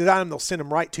 You could design them. They'll send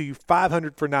them right to you,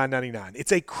 500 for $9.99.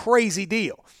 It's a crazy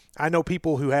deal. I know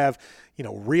people who have,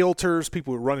 realtors,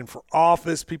 people who are running for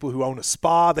office, people who own a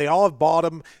spa. They all have bought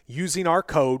them using our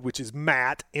code, which is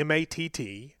MATT,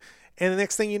 M-A-T-T. And the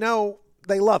next thing you know,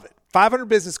 they love it. 500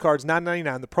 business cards,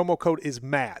 $9.99. The promo code is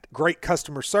MATT. Great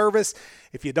customer service.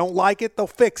 If you don't like it, they'll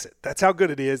fix it. That's how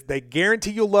good it is. They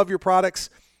guarantee you'll love your products,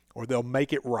 or they'll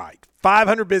make it right.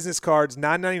 500 business cards,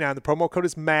 $9.99. The promo code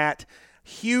is MATT.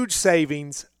 Huge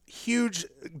savings, huge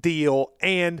deal,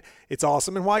 and it's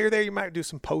awesome. And while you're there, you might do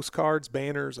some postcards,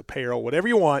 banners, apparel, whatever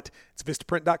you want. It's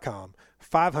Vistaprint.com.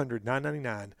 500,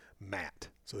 $9.99, MATT.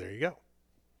 So there you go.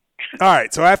 All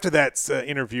right, so after that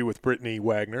interview with Brittany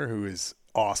Wagner, who is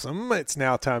awesome, it's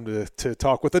now time to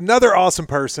talk with another awesome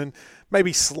person,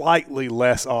 maybe slightly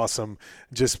less awesome,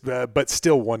 but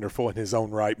still wonderful in his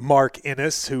own right, Mark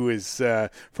Ennis, who is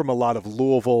from a lot of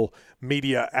Louisville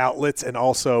media outlets and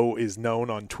also is known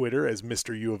on Twitter as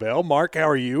Mr. U of L. Mark, how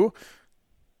are you?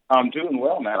 I'm doing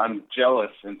well, Matt. I'm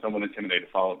jealous and somewhat intimidated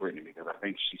to follow Brittany, because I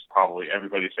think she's probably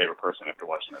everybody's favorite person after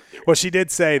watching that series. Well, she did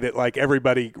say that, like,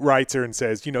 everybody writes her and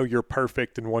says, you're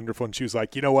perfect and wonderful. And she was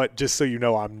like, you know what? Just so you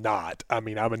know, I'm not. I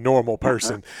mean, I'm a normal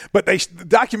person. But the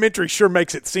documentary sure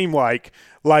makes it seem like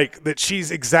that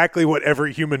she's exactly what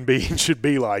every human being should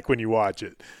be like when you watch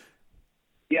it.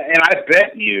 Yeah, and I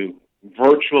bet you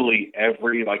virtually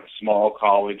every, small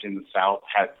college in the South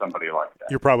had somebody like that.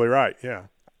 You're probably right, yeah.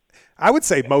 I would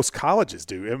say most colleges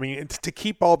do. I mean, to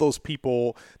keep all those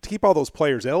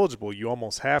players eligible, you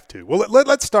almost have to. Well,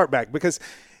 let's start back, because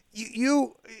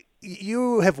you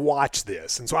have watched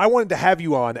this, and so I wanted to have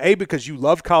you on, because you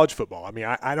love college football. I mean,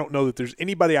 I don't know that there's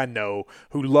anybody I know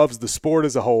who loves the sport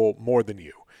as a whole more than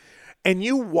you. And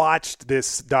you watched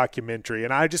this documentary,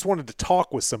 and I just wanted to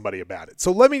talk with somebody about it.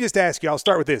 So let me just ask you, I'll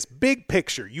start with this. Big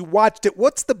picture, you watched it.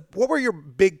 What were your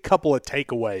big couple of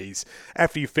takeaways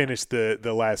after you finished the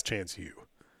Last Chance U?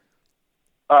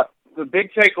 The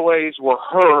big takeaways were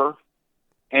her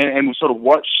and sort of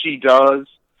what she does,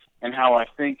 and how I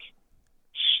think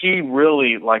she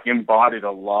really, embodied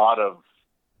a lot of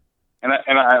 – and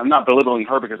I'm not belittling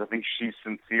her because I think she's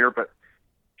sincere, but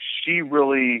she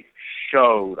really –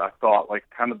 showed, I thought,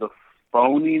 kind of the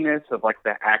phoniness of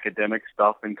the academic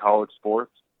stuff in college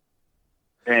sports.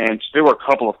 And there were a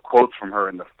couple of quotes from her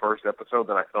in the first episode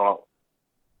that I thought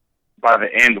by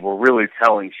the end were really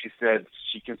telling. She said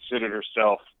she considered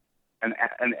herself an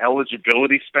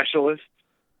eligibility specialist.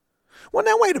 Well,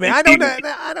 now wait a minute.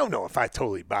 I don't know if I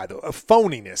totally buy the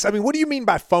phoniness. I mean, what do you mean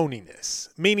by phoniness?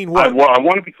 Meaning what? I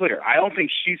want to be clear. I don't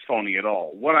think she's phony at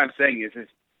all. What I'm saying is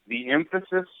the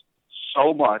emphasis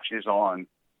so much is on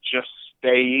just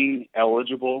staying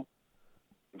eligible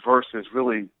versus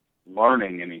really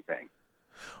learning anything.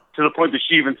 To the point that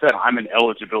she even said, "I'm an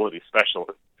eligibility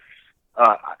specialist."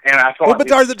 And I thought, but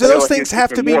do those things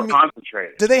have to be more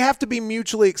concentrated? Do they have to be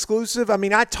mutually exclusive? I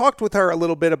mean, I talked with her a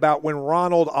little bit about when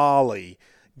Ronald Ollie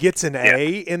gets an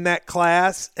A in that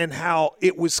class, and how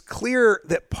it was clear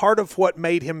that part of what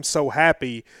made him so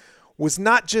happy was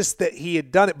not just that he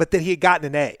had done it, but that he had gotten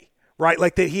an A, right?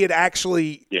 Like that he had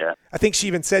actually, I think she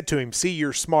even said to him, see,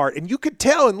 you're smart. And you could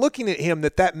tell in looking at him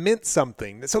that meant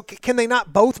something. So can they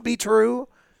not both be true?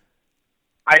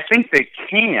 I think they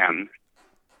can,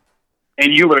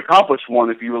 and you would accomplish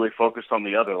one if you really focused on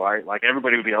the other, right? Like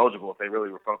everybody would be eligible if they really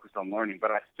were focused on learning.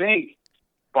 But I think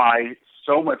by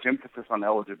so much emphasis on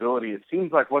eligibility, it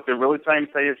seems like what they're really trying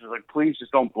to say is like, please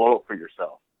just don't blow it for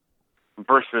yourself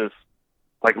versus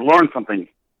like learn something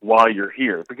while you're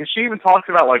here. Because she even talks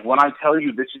about like, when I tell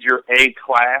you this is your A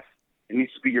class, it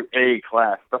needs to be your A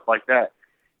class, stuff like that.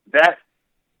 That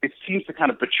it seems to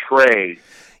kind of betray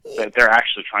that they're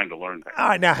actually trying to learn that. All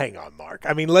right, now hang on, Mark.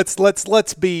 I mean, let's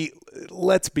be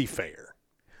fair.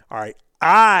 All right,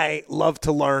 I love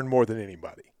to learn more than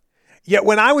anybody. Yet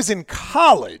when I was in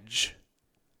college,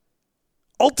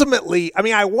 ultimately, I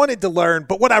mean, I wanted to learn,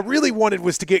 but what I really wanted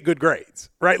was to get good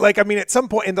grades, right? Like, I mean, at some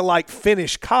point, and to like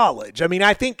finish college. I mean,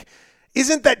 I think,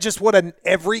 isn't that just what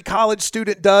every college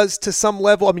student does to some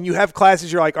level? I mean, you have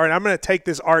classes, you're like, all right, I'm going to take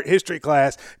this art history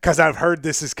class because I've heard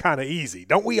this is kind of easy.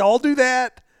 Don't we all do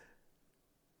that?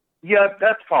 Yeah,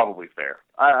 that's probably fair.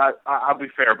 I'll be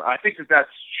fair, but I think that's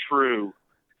true.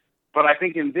 But I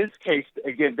think in this case,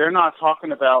 again, they're not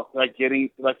talking about like getting,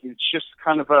 like it's just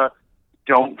kind of a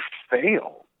don't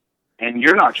fail. And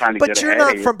you're not trying to get you're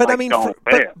ahead. Not from, but like, I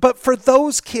mean, but for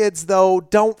those kids though,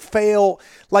 don't fail.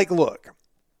 Like, look,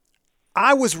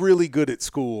 I was really good at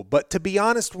school, but to be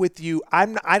honest with you,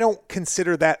 I don't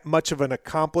consider that much of an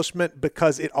accomplishment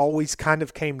because it always kind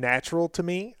of came natural to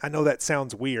me. I know that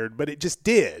sounds weird, but it just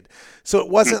did. So it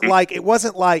wasn't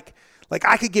like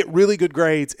I could get really good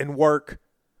grades and work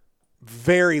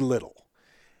very little.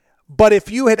 But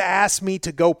if you had asked me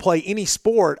to go play any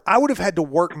sport, I would have had to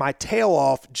work my tail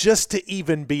off just to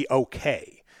even be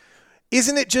okay.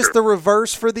 Isn't it just the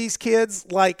reverse for these kids?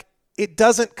 Like, it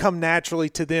doesn't come naturally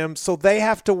to them, so they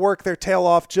have to work their tail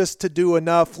off just to do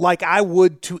enough, like I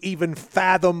would to even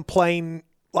fathom playing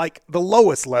like the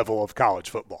lowest level of college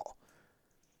football.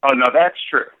 Oh, no, that's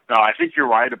true. No, I think you're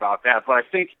right about that. But I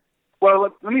think, well,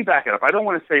 let me back it up. I don't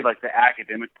want to say like the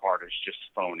academic part is just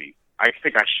phony. I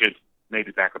think I should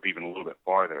maybe back up even a little bit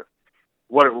farther.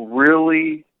 What it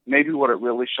really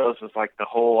shows is like the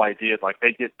whole idea of like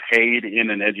they get paid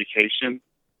in an education.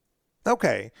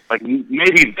 Okay. Like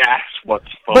maybe that's what's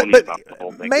phony about the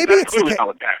whole thing. Maybe it's clearly not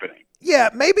what's happening. Yeah,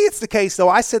 maybe it's the case though.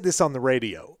 I said this on the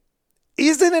radio.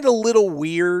 Isn't it a little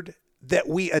weird that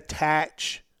we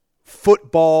attach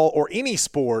football or any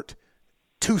sport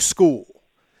to school?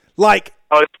 Like,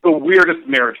 it's the weirdest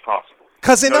marriage possible.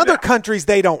 Because in other countries,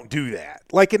 they don't do that.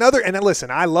 Like in other, and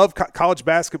listen, I love college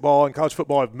basketball and college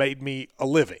football have made me a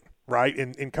living, right,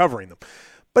 in covering them.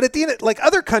 But at the end, like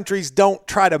other countries don't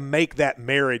try to make that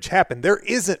marriage happen. There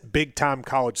isn't big time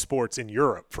college sports in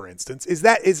Europe, for instance.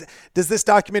 Does this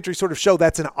documentary sort of show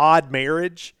that's an odd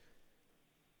marriage?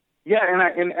 Yeah,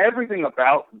 and everything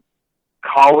about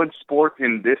college sports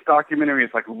in this documentary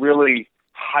is like really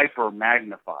hyper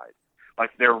magnified.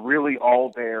 Like they're really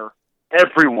all there.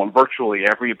 Everyone, virtually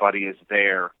everybody is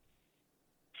there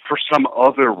for some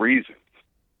other reason.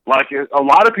 Like a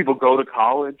lot of people go to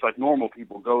college, like normal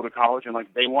people go to college and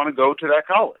like they want to go to that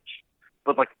college.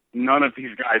 But like none of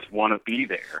these guys want to be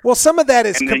there. Well, some of that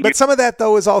is, but some of that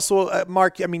though is also,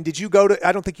 Mark, I mean, did you go to,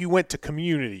 I don't think you went to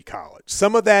community college.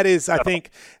 Some of that is, I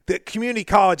think that community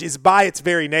college is by its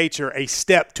very nature a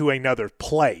step to another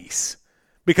place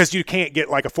because you can't get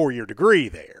like a 4-year degree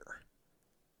there.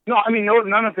 No, I mean,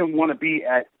 none of them want to be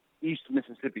at East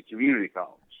Mississippi Community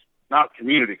College, not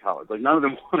community college. Like none of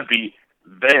them want to be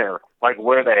there, like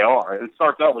where they are. And it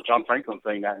starts out with John Franklin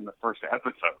saying that in the first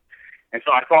episode. And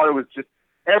so I thought it was just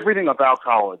everything about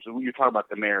college. You talk about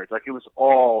the marriage, like it was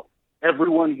all,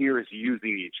 everyone here is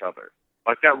using each other.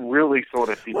 Like that really sort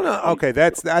of seems. Well, no, okay,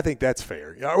 I think that's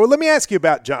fair. Well, let me ask you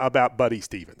about Buddy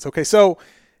Stevens. Okay, so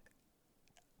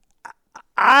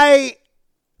I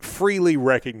freely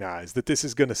recognize that this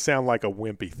is going to sound like a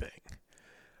wimpy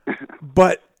thing,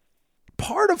 but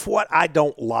part of what I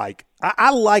don't like, I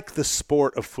like the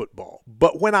sport of football,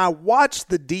 but when I watch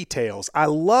the details, I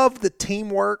love the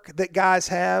teamwork that guys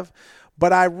have,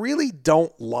 but I really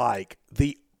don't like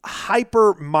the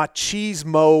hyper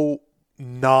machismo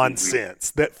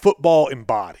nonsense that football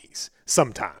embodies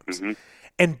sometimes. Mm-hmm.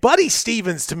 And Buddy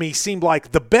Stevens to me seemed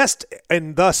like the best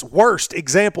and thus worst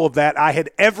example of that I had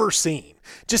ever seen.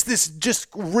 Just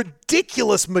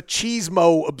ridiculous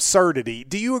machismo absurdity.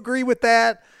 Do you agree with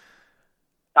that?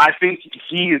 I think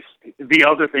he is the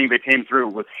other thing that came through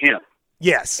was him.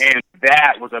 Yes. And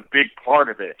that was a big part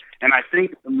of it. And I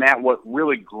think, Matt, what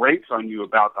really grates on you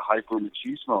about the hyper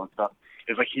machismo and stuff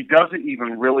is like he doesn't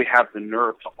even really have the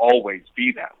nerve to always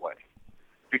be that way,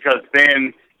 because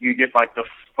then you get like the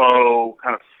faux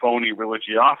kind of phony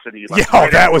religiosity.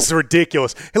 Like, that was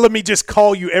ridiculous. Hey, let me just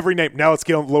call you every name. Now let's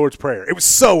get on the Lord's Prayer. It was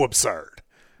so absurd.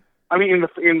 I mean,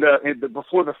 in the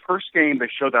before the first game, they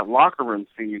showed that locker room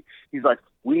scene. He's like,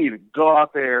 we need to go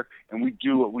out there and we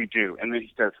do what we do. And then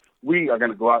he says, we are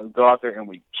going to go out there and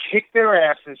we kick their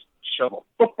asses, shove a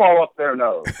football up their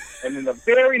nose. And then the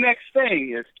very next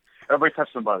thing is, everybody touch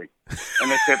somebody,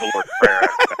 and they say the Lord's Prayer.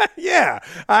 Yeah,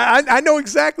 I know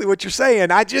exactly what you're saying.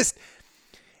 Let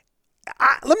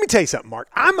me tell you something, Mark.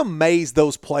 I'm amazed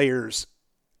those players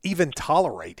even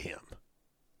tolerate him.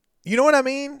 You know what I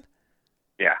mean?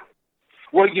 Yeah.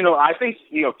 Well, I think,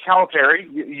 Calipari,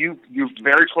 you're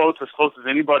very close as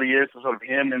anybody is to sort of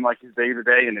him and like his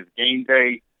day-to-day and his game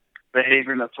day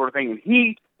behavior and that sort of thing. And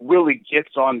he really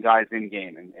gets on guys in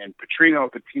game. And Petrino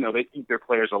and Patino, they keep their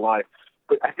players alive.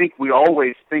 But I think we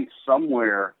always think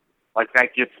somewhere like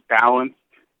that gets balanced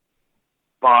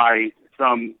by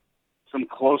some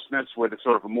closeness where it's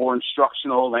sort of more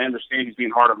instructional. I understand he's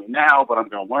being hard on me now, but I'm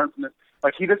going to learn from this.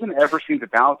 Like, he doesn't ever seem to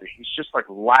balance it. He's just like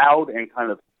loud and kind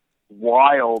of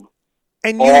wild.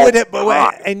 And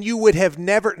you would have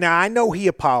never. Now I know he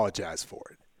apologized for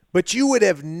it, but you would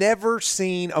have never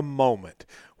seen a moment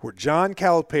where John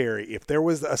Calipari, if there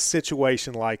was a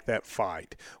situation like that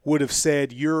fight, would have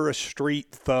said, you're a street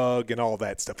thug and all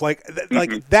that stuff. Like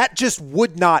that just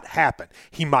would not happen.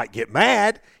 He might get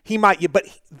mad. But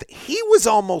he was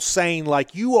almost saying,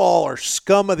 like, you all are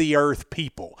scum of the earth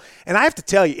people. And I have to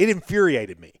tell you, it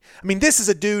infuriated me. I mean, this is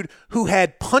a dude who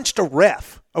had punched a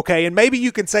ref, okay? And maybe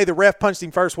you can say the ref punched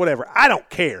him first, whatever. I don't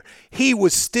care. He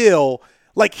was still,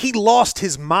 like, he lost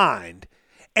his mind.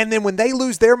 And then when they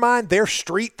lose their mind, they're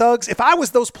street thugs. If I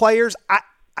was those players, I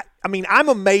mean, I'm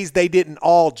amazed they didn't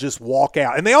all just walk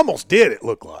out. And they almost did, it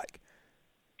looked like.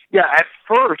 Yeah, at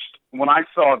first, when I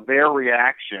saw their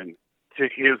reaction to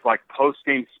his like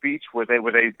post-game speech where they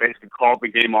basically called the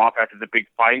game off after the big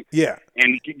fight, yeah,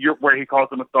 and where he calls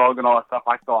them a thug and all that stuff,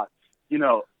 I thought,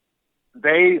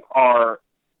 they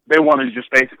wanted to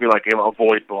just basically like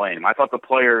avoid blame. I thought the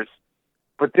players.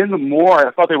 But then the more,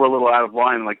 I thought they were a little out of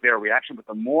line in like their reaction, but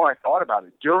the more I thought about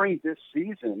it, during this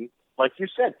season, like you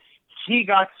said, he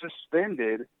got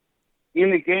suspended in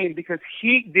the game because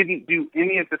he didn't do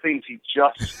any of the things he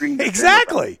just screamed.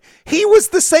 Exactly. He was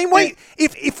the same way.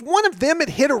 If one of them had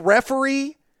hit a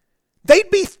referee,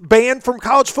 they'd be banned from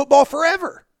college football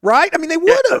forever, right? I mean, they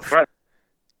would have. Right.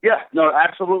 Yeah, no,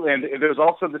 absolutely. And there's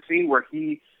also the scene where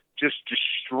he just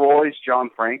destroys John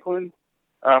Franklin.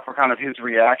 For kind of his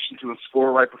reaction to a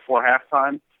score right before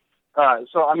halftime.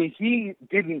 So, I mean, he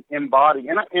didn't embody,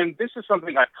 and this is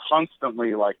something I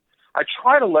constantly, like, I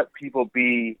try to let people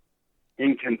be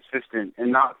inconsistent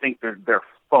and not think they're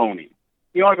phony.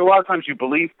 Like a lot of times you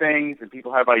believe things and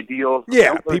people have ideals.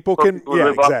 Yeah, people can,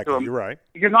 yeah, exactly, you're right.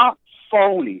 You're not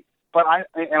phony, but I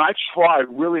try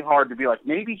really hard to be like,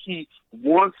 maybe he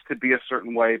wants to be a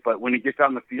certain way, but when he gets out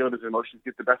in the field, his emotions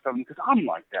get the best of him, because I'm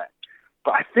like that.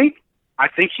 But I think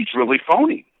he's really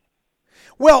phony.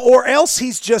 Well, or else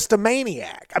he's just a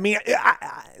maniac. I mean,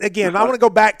 I want to go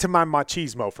back to my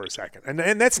machismo for a second.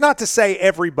 And that's not to say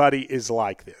everybody is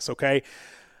like this, okay?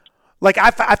 Like,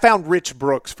 I found Rich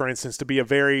Brooks, for instance, to be a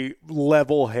very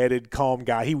level-headed, calm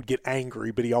guy. He would get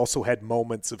angry, but he also had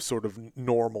moments of sort of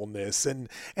normalness. And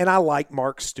I like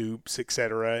Mark Stoops, et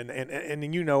cetera. And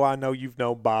I know you've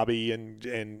known Bobby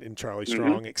and Charlie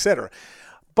Strong, et cetera.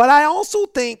 But I also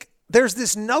think there's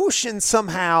this notion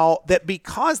somehow that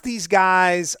because these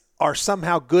guys are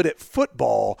somehow good at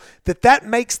football, that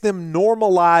makes them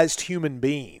normalized human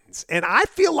beings. And I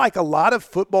feel like a lot of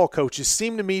football coaches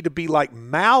seem to me to be like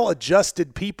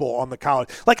maladjusted people on the college.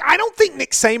 Like, I don't think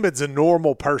Nick Saban's a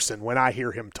normal person when I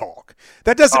hear him talk.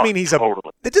 That doesn't mean he's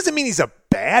a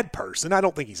bad person. I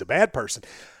don't think he's a bad person.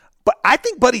 But I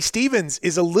think Buddy Stevens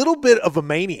is a little bit of a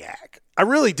maniac. I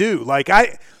really do. Like,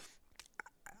 I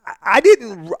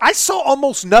saw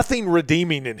almost nothing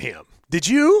redeeming in him. Did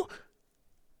you?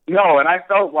 No, and I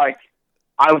felt like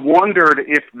I wondered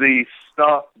if the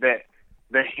stuff that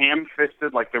the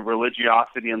ham-fisted, like the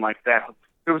religiosity and like that,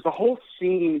 there was a whole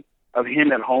scene of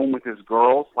him at home with his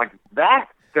girls, like that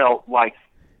felt like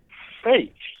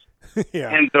fake.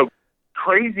 Yeah. And the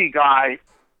crazy guy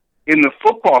in the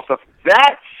football stuff,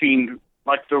 that seemed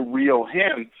like the real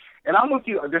him. And I'm with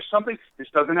you. There's something, this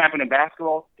doesn't happen in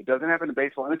basketball. It doesn't happen in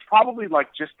baseball. And it's probably like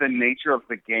just the nature of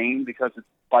the game because it's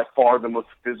by far the most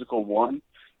physical one.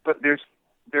 But there's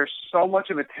so much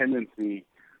of a tendency,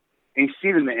 and you see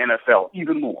it in the NFL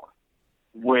even more,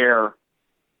 where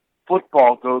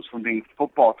football goes from being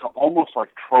football to almost like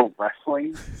pro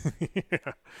wrestling.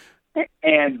 Yeah.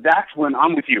 And that's when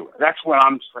I'm with you. That's when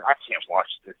I'm just like, I can't watch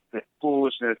this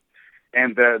foolishness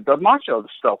and the macho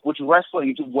stuff, which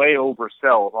wrestling way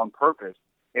oversells on purpose.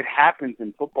 It happens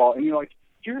in football, and you're like,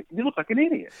 you look like an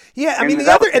idiot. Yeah, I mean,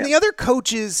 the other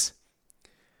coaches.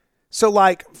 So,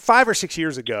 like 5 or 6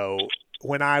 years ago,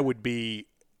 when I would be,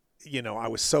 I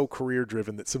was so career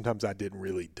driven that sometimes I did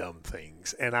really dumb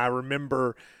things, and I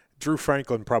remember Drew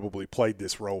Franklin probably played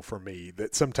this role for me,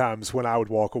 that sometimes when I would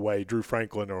walk away, Drew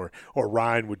Franklin or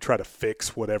Ryan would try to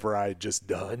fix whatever I had just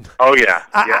done. Oh, yeah.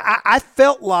 I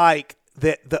felt like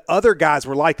that the other guys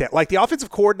were like that. Like the offensive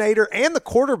coordinator and the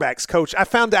quarterback's coach, I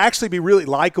found to actually be really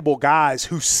likable guys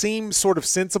who seemed sort of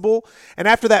sensible. And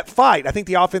after that fight, I think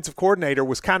the offensive coordinator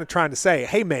was kind of trying to say,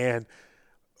 hey, man,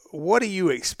 what do you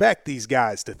expect these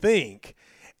guys to think?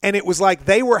 And it was like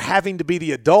they were having to be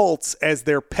the adults as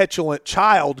their petulant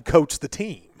child coach the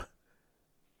team.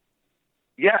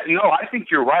 Yeah, no, I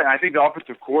think you're right. I think the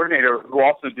offensive coordinator, who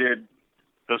also did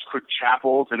those quick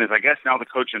chapels and is, I guess, now the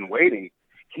coach in waiting,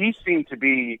 he seemed to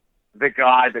be the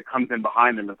guy that comes in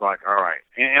behind him and is like, all right.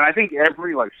 And I think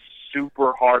every, like,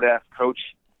 super hard-ass coach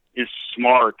is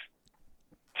smart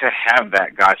to have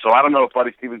that guy. So I don't know if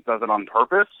Buddy Stevens does it on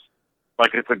purpose,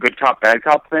 like it's a good cop, bad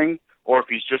cop thing, or if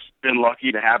he's just been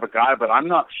lucky to have a guy, but I'm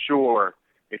not sure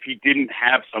if he didn't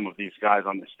have some of these guys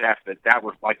on the staff that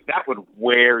would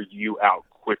wear you out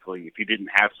quickly if you didn't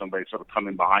have somebody sort of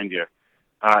coming behind you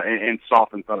and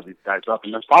soften some of these guys up.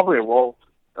 And that's probably a role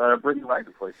Brittany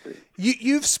Wagner plays too.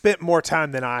 You've spent more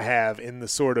time than I have in the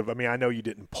sort of, I mean, I know you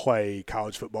didn't play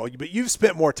college football, but you've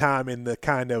spent more time in the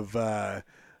kind of,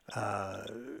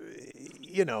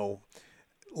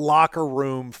 locker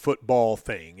room football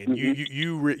thing, and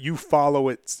Mm-hmm. you follow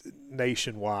it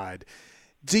nationwide.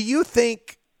 Do you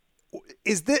think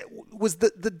was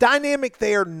the dynamic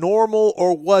there normal,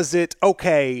 or was it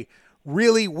okay,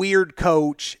 really weird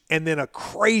coach and then a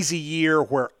crazy year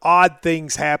where odd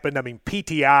things happened? I mean,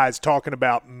 PTI is talking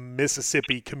about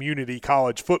Mississippi community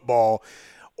college football,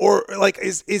 or like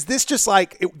is this just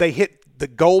like they hit the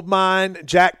gold mine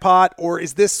jackpot, or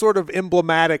is this sort of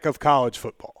emblematic of college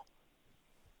football?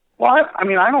 Well, I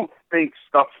mean, I don't think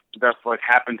stuff that's like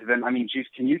happened to them. I mean, geez,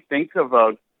 can you think of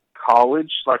a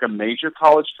college, like a major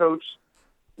college coach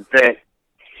that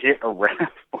hit a ref?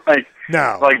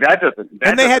 No. Like that doesn't.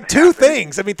 And they had two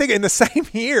things. I mean, think in the same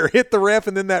year, hit the ref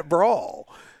and then that brawl.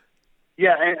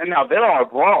 Yeah, and now there are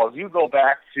brawls. You go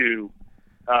back to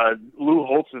Lou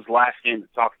Holtz's last game at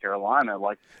South Carolina,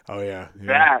 like,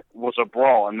 that was a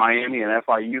brawl, and Miami and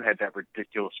FIU had that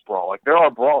ridiculous brawl. Like, there are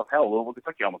brawls. Hell, Louisville,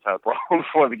 Kentucky almost had a brawl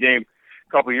before the game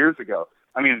a couple of years ago.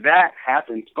 I mean, that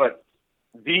happens, but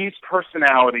these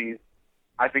personalities,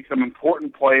 I think some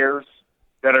important players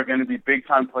that are going to be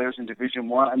big-time players in Division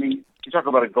I. I mean, you talk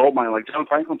about a gold mine, like John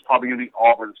Franklin's probably going to be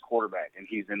Auburn's quarterback, and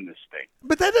he's in this state.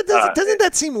 But doesn't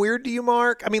that seem weird to you,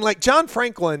 Mark? I mean, like John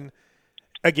Franklin –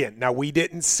 again, now we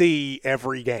didn't see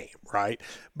every game, right?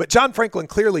 But John Franklin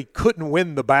clearly couldn't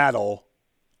win the battle,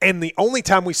 and the only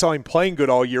time we saw him playing good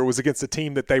all year was against a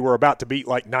team that they were about to beat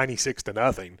like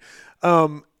 96-0.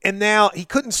 And now he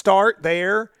couldn't start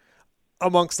there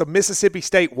amongst a Mississippi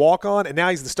State walk-on, and now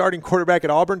he's the starting quarterback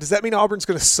at Auburn. Does that mean Auburn's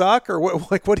going to suck, or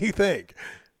what do you think?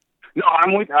 No,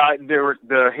 I'm with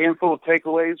the handful of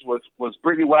takeaways was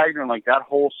Brittany Wagner and like that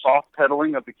whole soft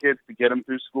pedaling of the kids to get them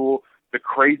through school, the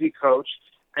crazy coach,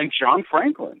 and John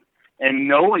Franklin, and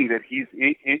knowing that he's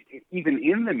even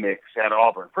in the mix at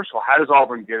Auburn. First of all, how does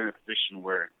Auburn get in a position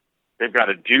where they've got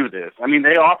to do this? I mean,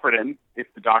 they offered him, if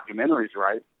the documentary's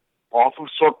right, off of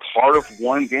sort of part of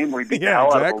one game where he beat the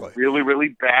hell out of a really, really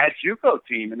bad JUCO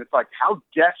team. And it's like, how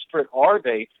desperate are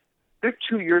they? They're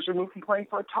 2 years removed from playing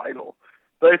for a title.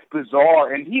 But it's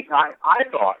bizarre. And I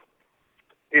thought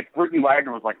if Brittany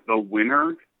Wagner was like the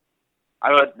winner,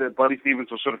 I thought that Buddy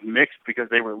Stevens was sort of mixed because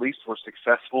they were at least were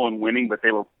successful in winning, but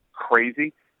they were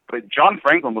crazy. But John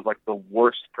Franklin was like the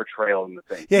worst portrayal in the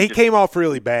thing. Yeah, he came off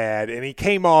really bad, and he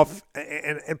came off,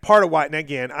 and part of why, and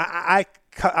again, I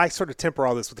sort of temper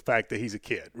all this with the fact that he's a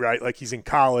kid, right? Like he's in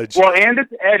college. Well, and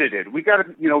it's edited. We got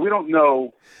to, we don't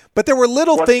know. But there were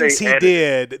little things he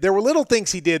did. There were little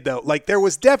things he did, though. Like there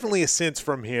was definitely a sense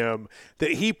from him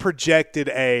that he projected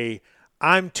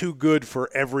I'm too good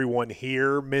for everyone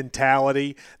here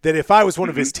mentality that if I was one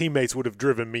of his teammates would have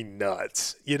driven me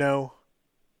nuts, Yeah,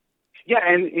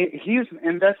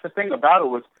 and that's the thing about it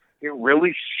was it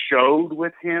really showed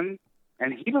with him,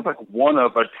 and he was like one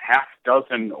of a half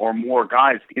dozen or more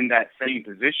guys in that same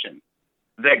position.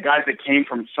 That guys that came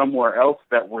from somewhere else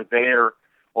that were there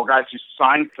or guys who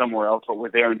signed somewhere else but were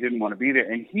there and didn't want to be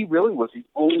there. And he really was the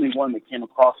only one that came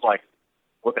across like,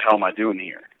 what the hell am I doing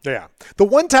here? Yeah. The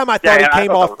one time I thought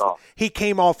he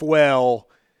came off well,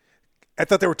 I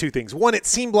thought there were two things. One, it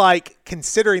seemed like,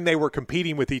 considering they were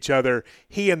competing with each other,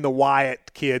 he and the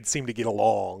Wyatt kid seemed to get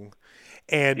along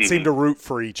and seemed to root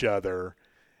for each other.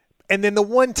 And then the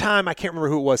one time, I can't remember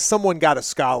who it was, someone got a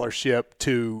scholarship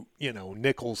to,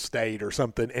 Nicholls State or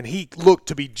something, and he looked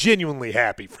to be genuinely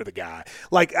happy for the guy.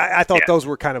 Like, I thought those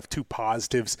were kind of two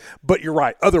positives, but you're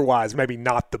right. Otherwise, maybe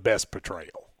not the best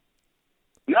portrayal.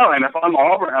 No, and if I'm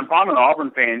an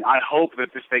Auburn fan, I hope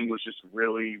that this thing was just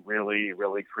really, really,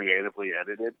 really creatively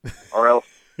edited, or else,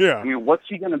 I mean, what's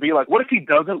he going to be like? What if he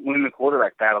doesn't win the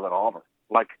quarterback battle at Auburn?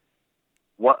 Like,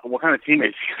 what kind of teammate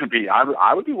is he going to be?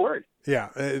 I would be worried. Yeah,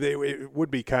 it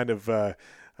would be kind of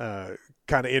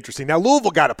interesting. Now,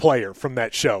 Louisville got a player from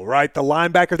that show, right? The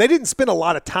linebacker. They didn't spend a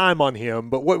lot of time on him,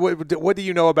 but what do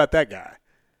you know about that guy?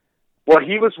 Well,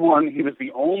 he was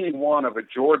the only one of a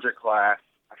Georgia class,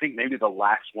 I think maybe the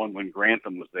last one when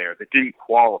Grantham was there, that didn't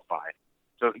qualify.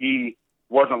 So he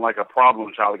wasn't like a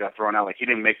problem child that got thrown out. Like, he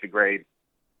didn't make the grade.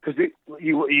 Because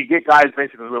you get guys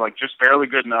basically who are like just barely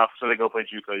good enough, so they go play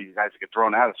JUCO. You guys that get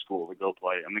thrown out of school, they go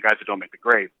play. And the guys that don't make the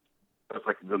grade, that's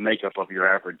like the makeup of your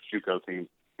average JUCO team.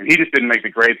 And he just didn't make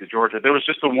the grades at Georgia. There was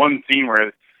just the one scene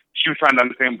where she was trying to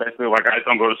understand basically why guys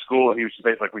don't go to school, and he was just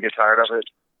basically like, we get tired of it.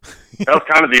 That was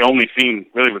kind of the only scene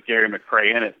really with Gary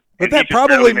McCray in it. But that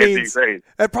probably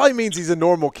means he's a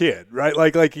normal kid, right?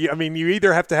 Like I mean, you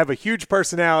either have to have a huge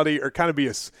personality or kind of be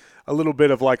a little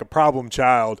bit of like a problem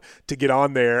child to get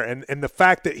on there. And the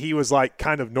fact that he was like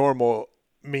kind of normal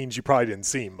means you probably didn't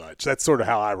see him much. That's sort of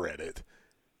how I read it.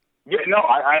 Yeah, no,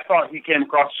 I thought he came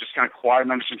across just kind of quiet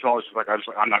and under control. It's just like,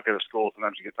 I'm not good at school.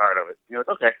 Sometimes you get tired of it. Like,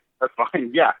 okay, that's fine.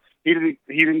 Yeah, he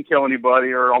didn't kill anybody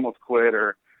or almost quit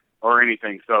or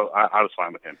anything. So I was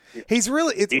fine with him. He's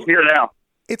here now.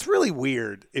 It's really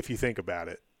weird if you think about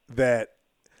it that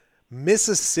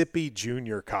Mississippi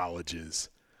junior colleges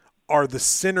are the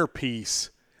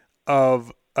centerpiece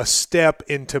of a step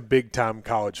into big-time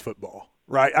college football,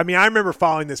 right? I mean, I remember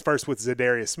following this first with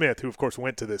Zadarius Smith, who, of course,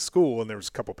 went to this school, and there was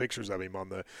a couple pictures of him on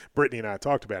the – Brittany and I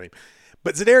talked about him.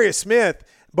 But Zadarius Smith,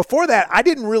 before that, I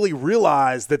didn't really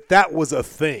realize that was a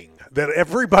thing, that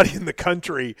everybody in the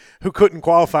country who couldn't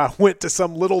qualify went to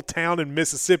some little town in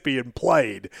Mississippi and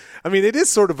played. I mean, it is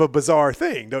sort of a bizarre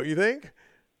thing, don't you think?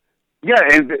 Yeah,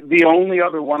 and the only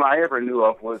other one I ever knew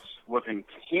of was in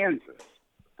Kansas.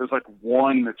 There's like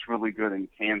one that's really good in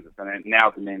Kansas, and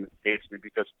now the name escapes me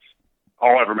because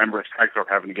all I remember is Keichthorpe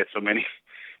having to get so many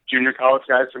junior college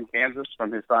guys from Kansas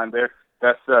from his time there.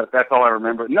 That's all I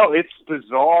remember. No, it's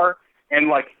bizarre, and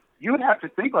like you would have to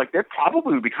think like that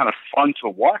probably would be kind of fun to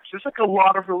watch. There's like a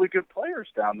lot of really good players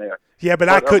down there. Yeah, but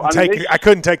I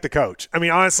couldn't take the coach. I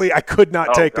mean, honestly, I could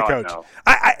not take the coach. No.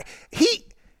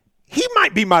 He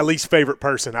might be my least favorite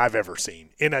person I've ever seen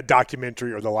in a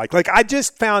documentary or the like. Like, I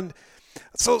just found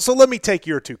 – so let me take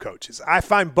your two coaches. I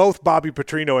find both Bobby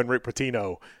Petrino and Rick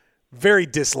Pitino very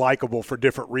dislikable for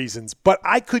different reasons, but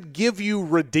I could give you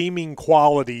redeeming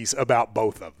qualities about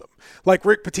both of them. Like,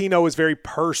 Rick Pitino is very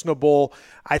personable.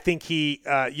 I think he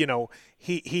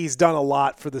he's done a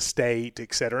lot for the state,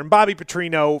 et cetera. And Bobby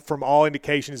Petrino, from all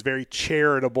indication, is very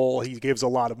charitable. He gives a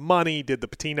lot of money, did the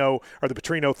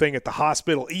Petrino thing at the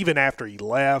hospital even after he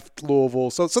left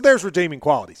Louisville. So there's redeeming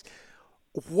qualities.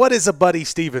 What is a Buddy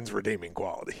Stevens redeeming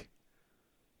quality?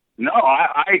 No,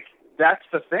 that's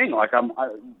the thing. Like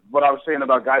what I was saying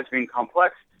about guys being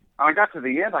complex. I got to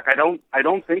the end. Like I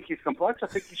don't think he's complex. I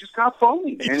think he's just kind of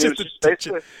phony. He's just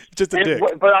a dick.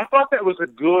 But I thought that was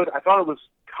I thought it was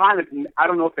kind of. I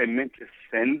don't know if they meant to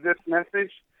send this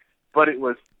message, but it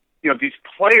was. These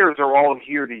players are all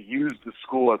here to use the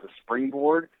school as a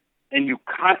springboard, and you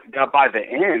by the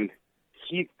end,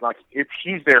 he's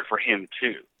there for him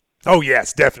too. Oh,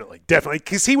 yes, definitely.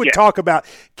 Because he would talk about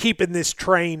keeping this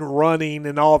train running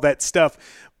and all that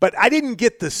stuff. But I didn't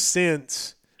get the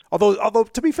sense, although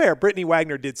to be fair, Brittany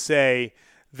Wagner did say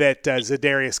that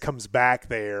Zadarius comes back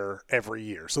there every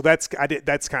year. So but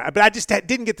I just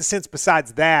didn't get the sense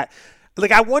besides that.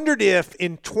 Like, I wondered if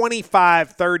in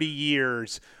 25, 30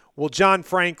 years, will John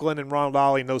Franklin and Ronald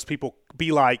Ollie and those people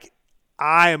be like,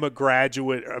 I am a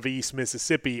graduate of East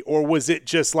Mississippi, or was it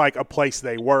just like a place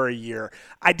they were a year?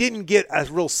 I didn't get a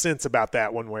real sense about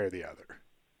that one way or the other.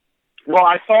 Well,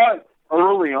 I thought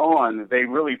early on they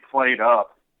really played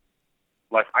up,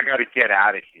 like, I got to get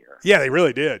out of here. Yeah, they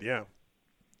really did, yeah.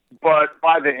 But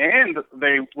by the end,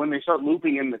 when they start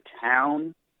looping in the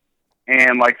town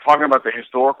and, like, talking about the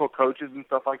historical coaches and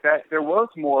stuff like that, there was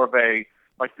more of a,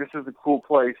 like, this is a cool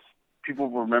place people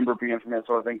remember being from that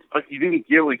sort of thing. But you didn't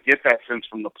really get that sense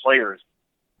from the players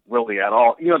really at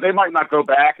all. They might not go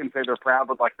back and say they're proud,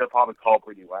 but like they'll probably call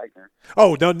Brittany Wagner.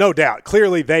 Oh, no doubt.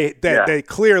 Clearly, they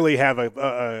clearly have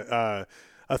a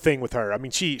thing with her. I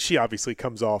mean, she obviously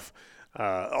comes off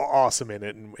awesome in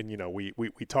it, and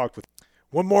we talked with.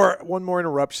 One more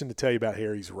interruption to tell you about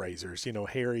Harry's Razors.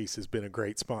 Harry's has been a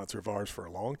great sponsor of ours for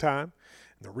a long time.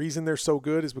 And the reason they're so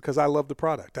good is because I love the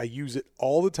product. I use it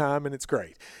all the time, and it's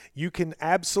great. You can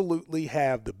absolutely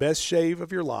have the best shave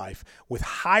of your life with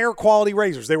higher quality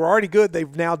razors. They were already good.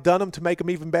 They've now done them to make them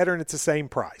even better, and it's the same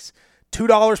price.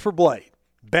 $2 per blade.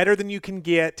 Better than you can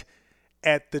get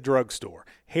at the drugstore.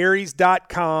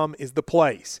 Harrys.com is the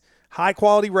place.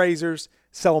 High-quality razors.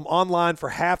 Sell them online for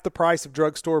half the price of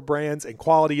drugstore brands, and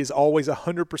quality is always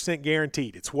 100%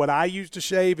 guaranteed. It's what I use to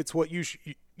shave. It's what you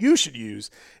should use.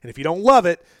 And if you don't love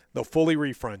it, they'll fully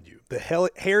refund you. The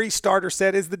Harry Starter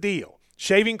Set is the deal.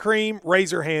 Shaving cream,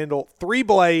 razor handle, 3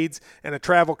 blades, and a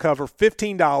travel cover,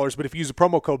 $15. But if you use the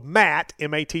promo code MATT,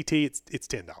 M-A-T-T, it's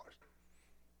 $10. I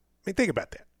mean, think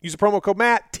about that. Use the promo code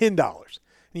MATT, $10. And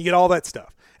you get all that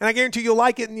stuff. And I guarantee you'll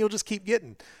like it, and you'll just keep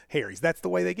getting Harry's. That's the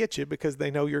way they get you, because they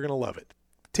know you're going to love it.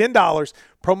 $10,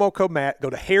 promo code Matt. Go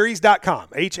to harrys.com,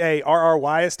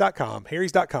 Harrys.com,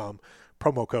 harrys.com,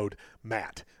 promo code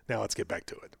Matt. Now let's get back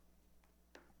to it.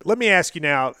 Let me ask you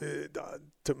now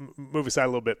to move aside a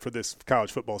little bit for this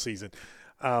college football season.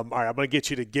 All right, I'm going to get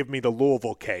you to give me the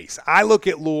Louisville case. I look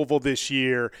at Louisville this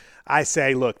year. I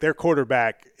say, look, their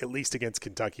quarterback, at least against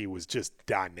Kentucky, was just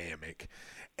dynamic.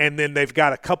 And then they've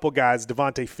got a couple guys,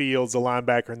 Devontae Fields, the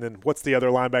linebacker, and then what's the other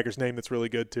linebacker's name that's really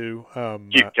good too?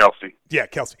 Kelsey. Yeah,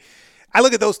 Kelsey. I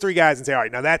look at those 3 guys and say, all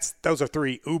right, now those are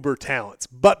 3 uber talents.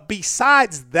 But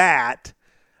besides that,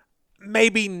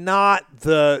 maybe not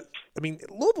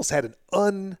Louisville's had an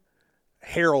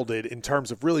unheralded in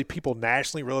terms of really people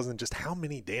nationally realizing just how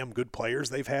many damn good players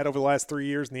they've had over the last 3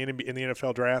 years in the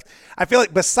NFL draft. I feel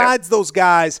like besides those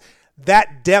guys,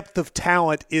 that depth of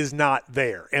talent is not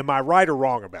there. Am I right or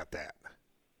wrong about that?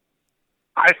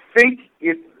 I think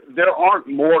there aren't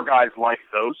more guys like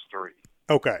those 3.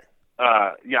 Okay.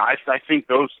 I think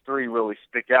those 3 really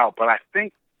stick out. But I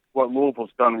think what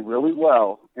Louisville's done really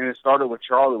well, and it started with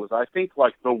Charlie, was I think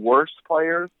like the worst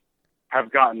players have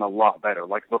gotten a lot better.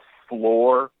 Like the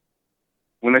floor,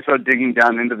 when they started digging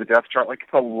down into the depth chart, like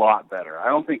it's a lot better. I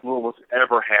don't think Louisville's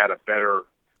ever had a better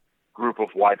group of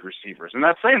wide receivers, and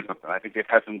that's saying something. I think they've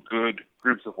had some good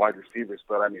groups of wide receivers,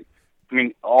 but I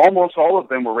mean, almost all of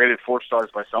them were rated 4 stars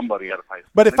by somebody out of high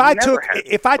school. But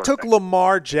if I took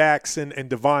Lamar Jackson and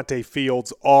Devontae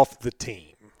Fields off the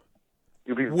team,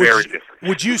 it'd be very different.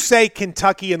 Would you say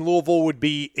Kentucky and Louisville would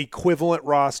be equivalent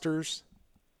rosters?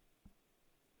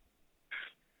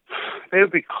 They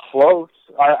would be close.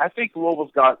 I think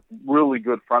Louisville's got really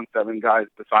good front 7 guys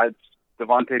besides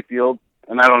Devontae Fields,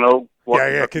 and I don't know.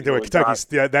 Kentucky's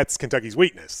that's Kentucky's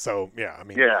weakness. So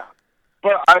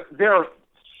but they're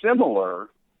similar.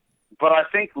 But I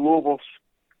think Louisville's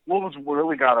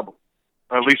really got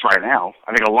at least right now,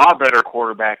 I think a lot better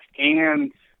quarterback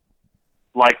and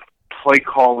like play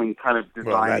calling kind of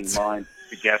designing mind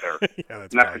together.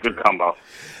 That's a good combo.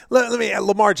 Let me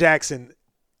Lamar Jackson,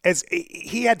 as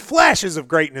he had flashes of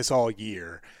greatness all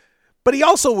year, but he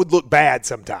also would look bad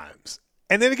sometimes.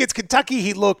 And then against Kentucky,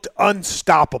 he looked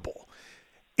unstoppable.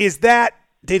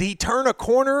 Did he turn a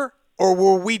corner, or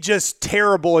were we just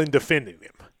terrible in defending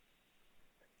him?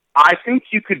 I think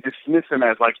you could dismiss him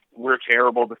as like we're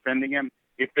terrible defending him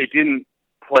if he didn't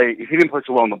play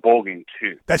so well in the bowl game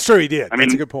too. That's true, he did.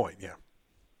 That's a good point. Yeah.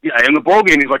 Yeah, in the bowl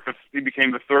game, he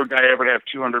became the 3rd guy ever to have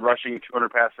 200 rushing and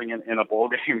 200 passing in a bowl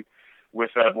game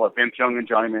with Vince Young and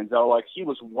Johnny Manziel. Like he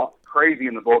was crazy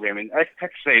in the bowl game, and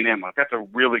Texas A&M, like that's a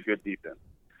really good defense.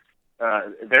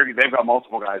 They've got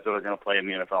multiple guys that are going to play in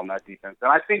the NFL in that defense.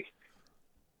 And I think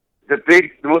the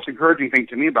most encouraging thing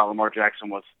to me about Lamar Jackson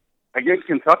was against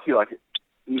Kentucky, like,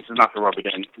 this is not to rub it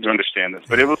in, you understand this,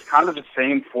 but it was kind of the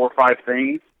same 4 or 5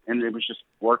 things, and it was just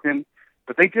working.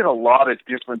 But they did a lot of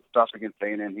different stuff against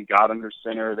A&M. He got under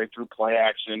center. They threw play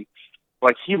action.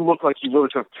 Like, he looked like he really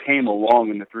sort of came along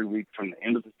in the 3 weeks from the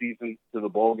end of the season to the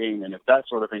bowl game, and if that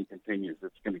sort of thing continues,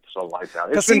 it's going to be so lights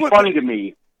out. It's been funny to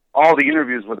me, all the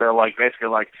interviews where they're like, basically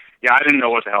like, yeah, I didn't know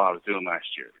what the hell I was doing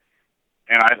last year.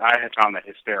 And I had found that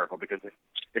hysterical, because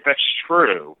if that's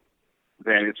true,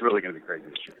 then it's really going to be crazy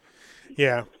this year.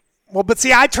 Yeah. Well, but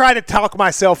see, I try to talk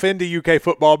myself into UK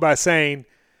football by saying,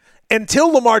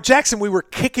 until Lamar Jackson, we were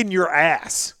kicking your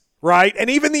ass, right? And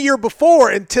even the year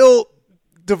before, until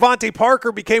Devontae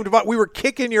Parker became Devontae, we were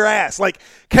kicking your ass. Like,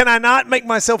 can I not make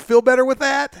myself feel better with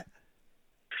that?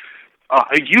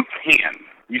 You can.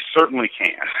 you certainly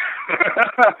can.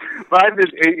 But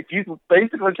if you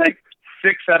basically take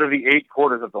 6 out of the 8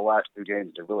 quarters of the last 2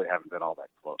 games, they really haven't been all that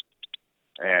close.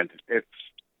 And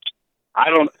I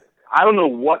don't know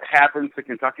what happens to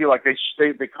Kentucky. Like they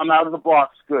come out of the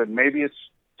blocks good. Maybe it's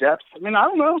depth. I mean, I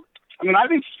don't know. I mean, I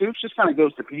think Stoops just kind of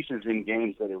goes to pieces in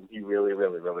games that he really,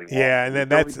 really, really wants. Yeah, and then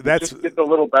that's just gets a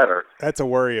little better. That's a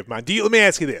worry of mine. Let me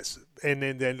ask you this, and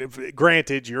then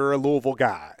granted, you're a Louisville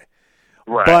guy,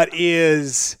 right? But do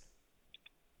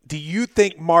you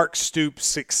think Mark Stoops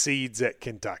succeeds at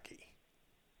Kentucky?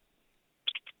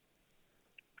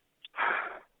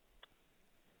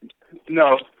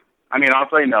 No. I mean, I'll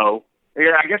say no.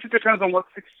 Yeah, I guess it depends on what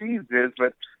succeeds is,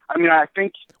 but I mean, I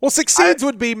think succeeds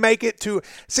would be make it to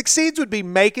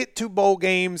bowl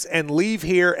games and leave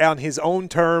here on his own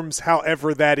terms,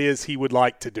 however that is he would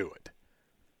like to do it.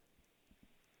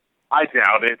 I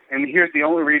doubt it, and here's the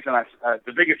only reason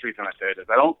the biggest reason I say it is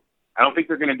I don't think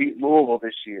they're going to beat Louisville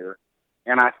this year,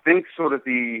 and I think sort of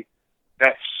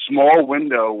that small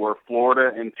window where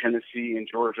Florida and Tennessee and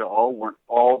Georgia all weren't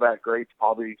all that great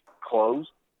probably closed.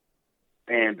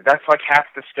 And that's like half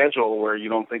the schedule where you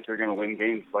don't think they're going to win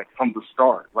games like from the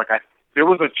start. Like there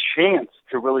was a chance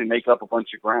to really make up a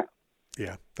bunch of ground.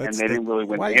 Yeah, and they didn't really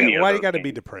win why any. Why you got to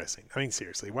be depressing? I mean,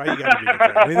 seriously, why you got to be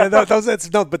depressing? I mean,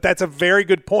 but that's a very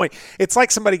good point. It's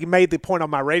like somebody made the point on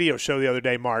my radio show the other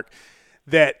day, Mark,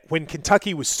 that when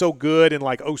Kentucky was so good in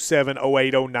like 07,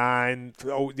 08, 09,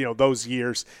 those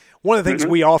years, one of the things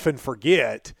we often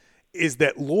forget is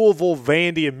that Louisville,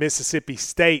 Vandy, and Mississippi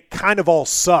State kind of all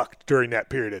sucked during that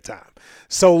period of time.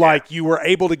 So, you were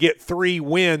able to get 3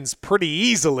 wins pretty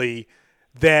easily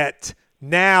that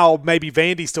now maybe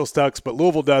Vandy still sucks, but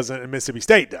Louisville doesn't and Mississippi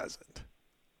State doesn't.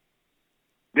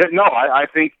 Yeah, no, I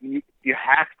think you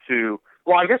have to.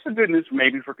 Well, I guess the good news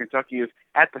maybe for Kentucky is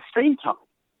at the same time,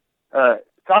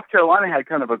 South Carolina had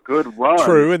kind of a good run.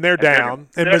 True, and they're down.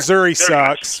 And Missouri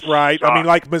sucks, right? Suck. I mean,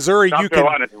 like Missouri, South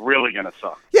Carolina's really going to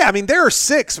suck. Yeah, I mean, there are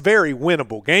 6 very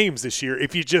winnable games this year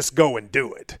if you just go and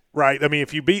do it, right? I mean,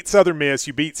 if you beat Southern Miss,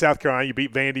 you beat South Carolina, you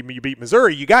beat Vandy, you beat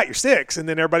Missouri, you got your 6, and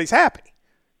then everybody's happy.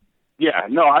 Yeah,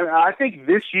 no, I think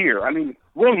this year, I mean,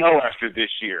 we'll know after this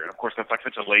year. And, of course, that's like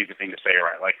such a lazy thing to say,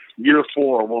 right? Like, year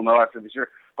 4, we'll know after this year.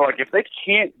 But, like, if they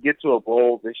can't get to a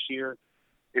bowl this year,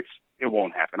 it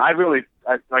won't happen.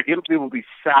 It will be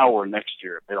sour next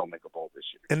year if they don't make a bowl this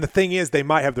year. And the thing is, they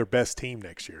might have their best team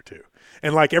next year too.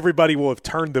 And everybody will have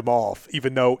turned them off,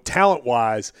 even though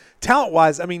talent-wise,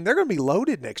 I mean, they're going to be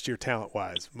loaded next year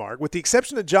talent-wise, Mark. With the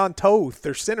exception of John Toth,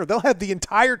 their center, they'll have the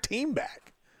entire team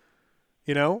back.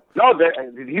 No,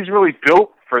 he's really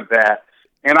built for that.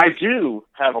 And I do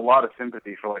have a lot of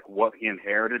sympathy for what he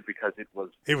inherited because it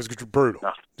was brutal,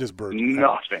 nothing. Just brutal.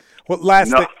 Nothing. Well,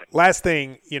 last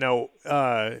thing,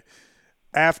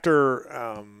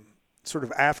 after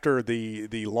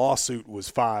the lawsuit was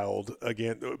filed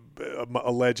again,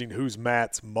 alleging who's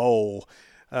Matt's mole.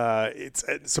 It's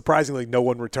surprisingly no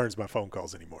one returns my phone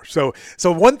calls anymore. So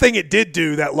one thing it did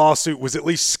do, that lawsuit, was at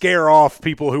least scare off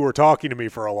people who were talking to me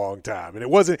for a long time. And it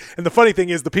wasn't. And the funny thing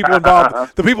is, the people involved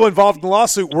in the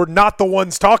lawsuit were not the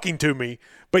ones talking to me,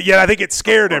 but yet I think it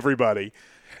scared everybody.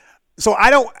 So I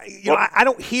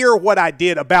don't hear what I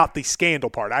did about the scandal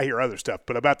part. I hear other stuff,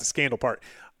 but about the scandal part,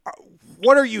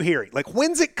 what are you hearing?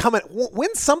 When's it coming?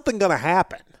 When's something going to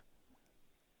happen?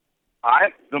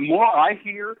 The more I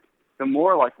hear, the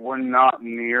more we're not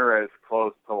near as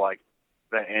close to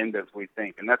the end as we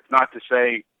think. And that's not to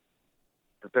say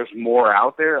that there's more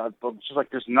out there, but it's just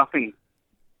there's nothing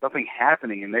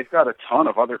happening, and they've got a ton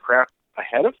of other crap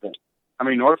ahead of them. I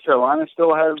mean, North Carolina's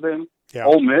still ahead of them. Yeah.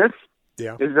 Ole Miss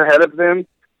is ahead of them.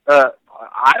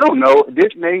 I don't know.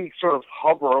 This may sort of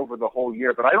hover over the whole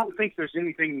year, but I don't think there's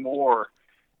anything more.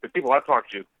 The people I've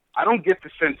talked to, I don't get the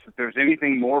sense that there's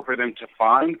anything more for them to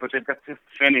find, but they've got to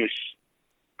finish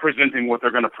presenting what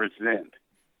they're going to present.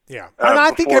 Yeah. And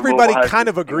I think everybody kind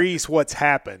of agrees what's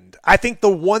happened. I think the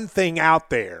one thing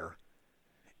out there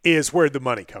is where'd the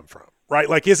money come from,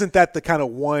 right? Isn't that the kind of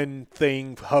one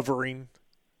thing hovering?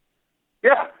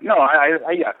 Yeah. No,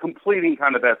 completing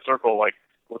kind of that circle,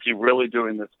 was he really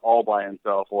doing this all by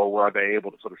himself, or were they able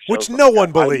to sort of show Which no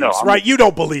one believes, right? You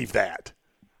don't believe that.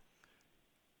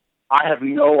 I have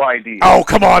no idea. Oh,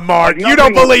 come on, Mark. You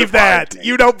don't believe that.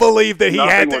 You don't believe that he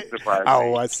had to.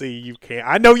 Oh, I see. You can't.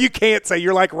 I know you can't say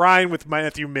you're like Ryan with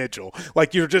Matthew Mitchell.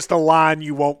 You're just a line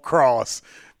you won't cross.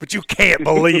 But you can't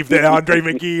believe that Andre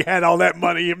McGee had all that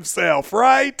money himself,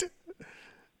 right?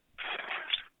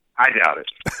 I doubt it.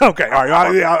 Okay. All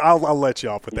right. I'll let you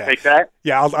off with that. Take that?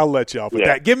 Yeah, I'll let you off with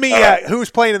that. Give me who's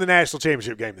playing in the national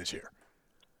championship game this year.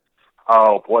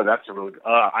 Oh, boy, that's a really good.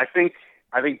 I think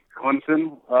I think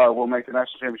Clemson will make the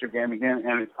national championship game again.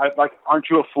 And aren't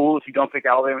you a fool if you don't pick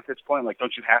Alabama at this point? Like,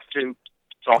 don't you have to?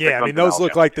 So yeah, I mean, those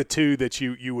look like the two that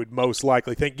you would most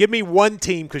likely think. Give me one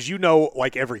team, because you know,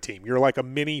 like every team, you're like a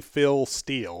mini Phil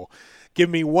Steele. Give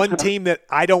me one team that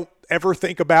I don't ever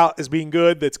think about as being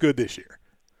good that's good this year.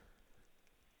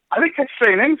 I think Texas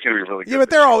A&M is going to be really good. Yeah,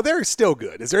 but they're still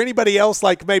good. Is there anybody else,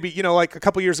 like maybe, like a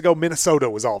couple years ago, Minnesota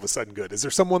was all of a sudden good? Is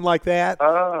there someone like that?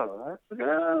 So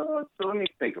let me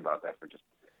think about that for just a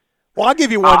second. Well, I'll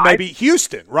give you one, maybe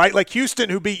Houston, right? Like Houston,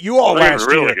 who beat you all last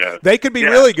really year. Good. They could be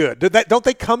really good. Don't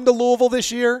they come to Louisville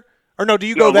this year? Or no, do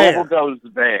you go there? Louisville goes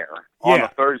there on a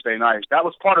Thursday night. That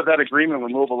was part of that agreement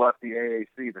when Louisville left the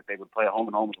AAC, that they would play a home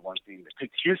and home with one team. They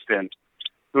picked Houston,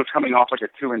 who was coming off like a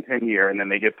 2-10 year, and then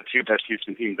they get the two best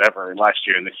Houston teams ever in last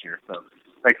year and this year. So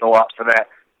thanks a lot for that.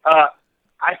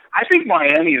 I think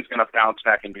Miami is going to bounce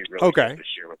back and be really good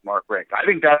this year with Mark Richt. I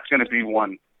think that's going to be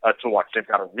one to watch. They've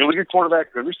got a really good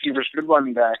quarterback, good receivers, good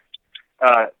running back,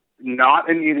 not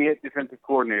an idiot defensive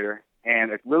coordinator,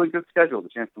 and a really good schedule, the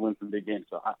chance to win some big games.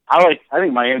 So I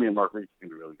think Miami and Mark Richt is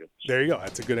going to be really good. There you go.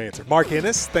 That's a good answer. Mark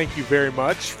Ennis, thank you very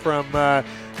much. From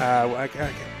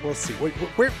we'll see.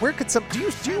 Where could some? Do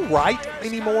you write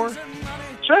anymore?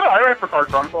 Sure, I write for Card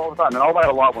Chronicle all the time, and I'll write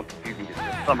a lot once the season gets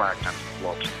here. Summer I kind of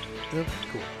slow. Yeah,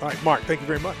 cool. All right, Mark, thank you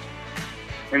very much.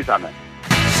 Anytime, man.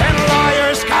 Send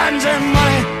lawyers, cons, and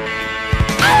money.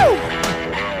 Oh!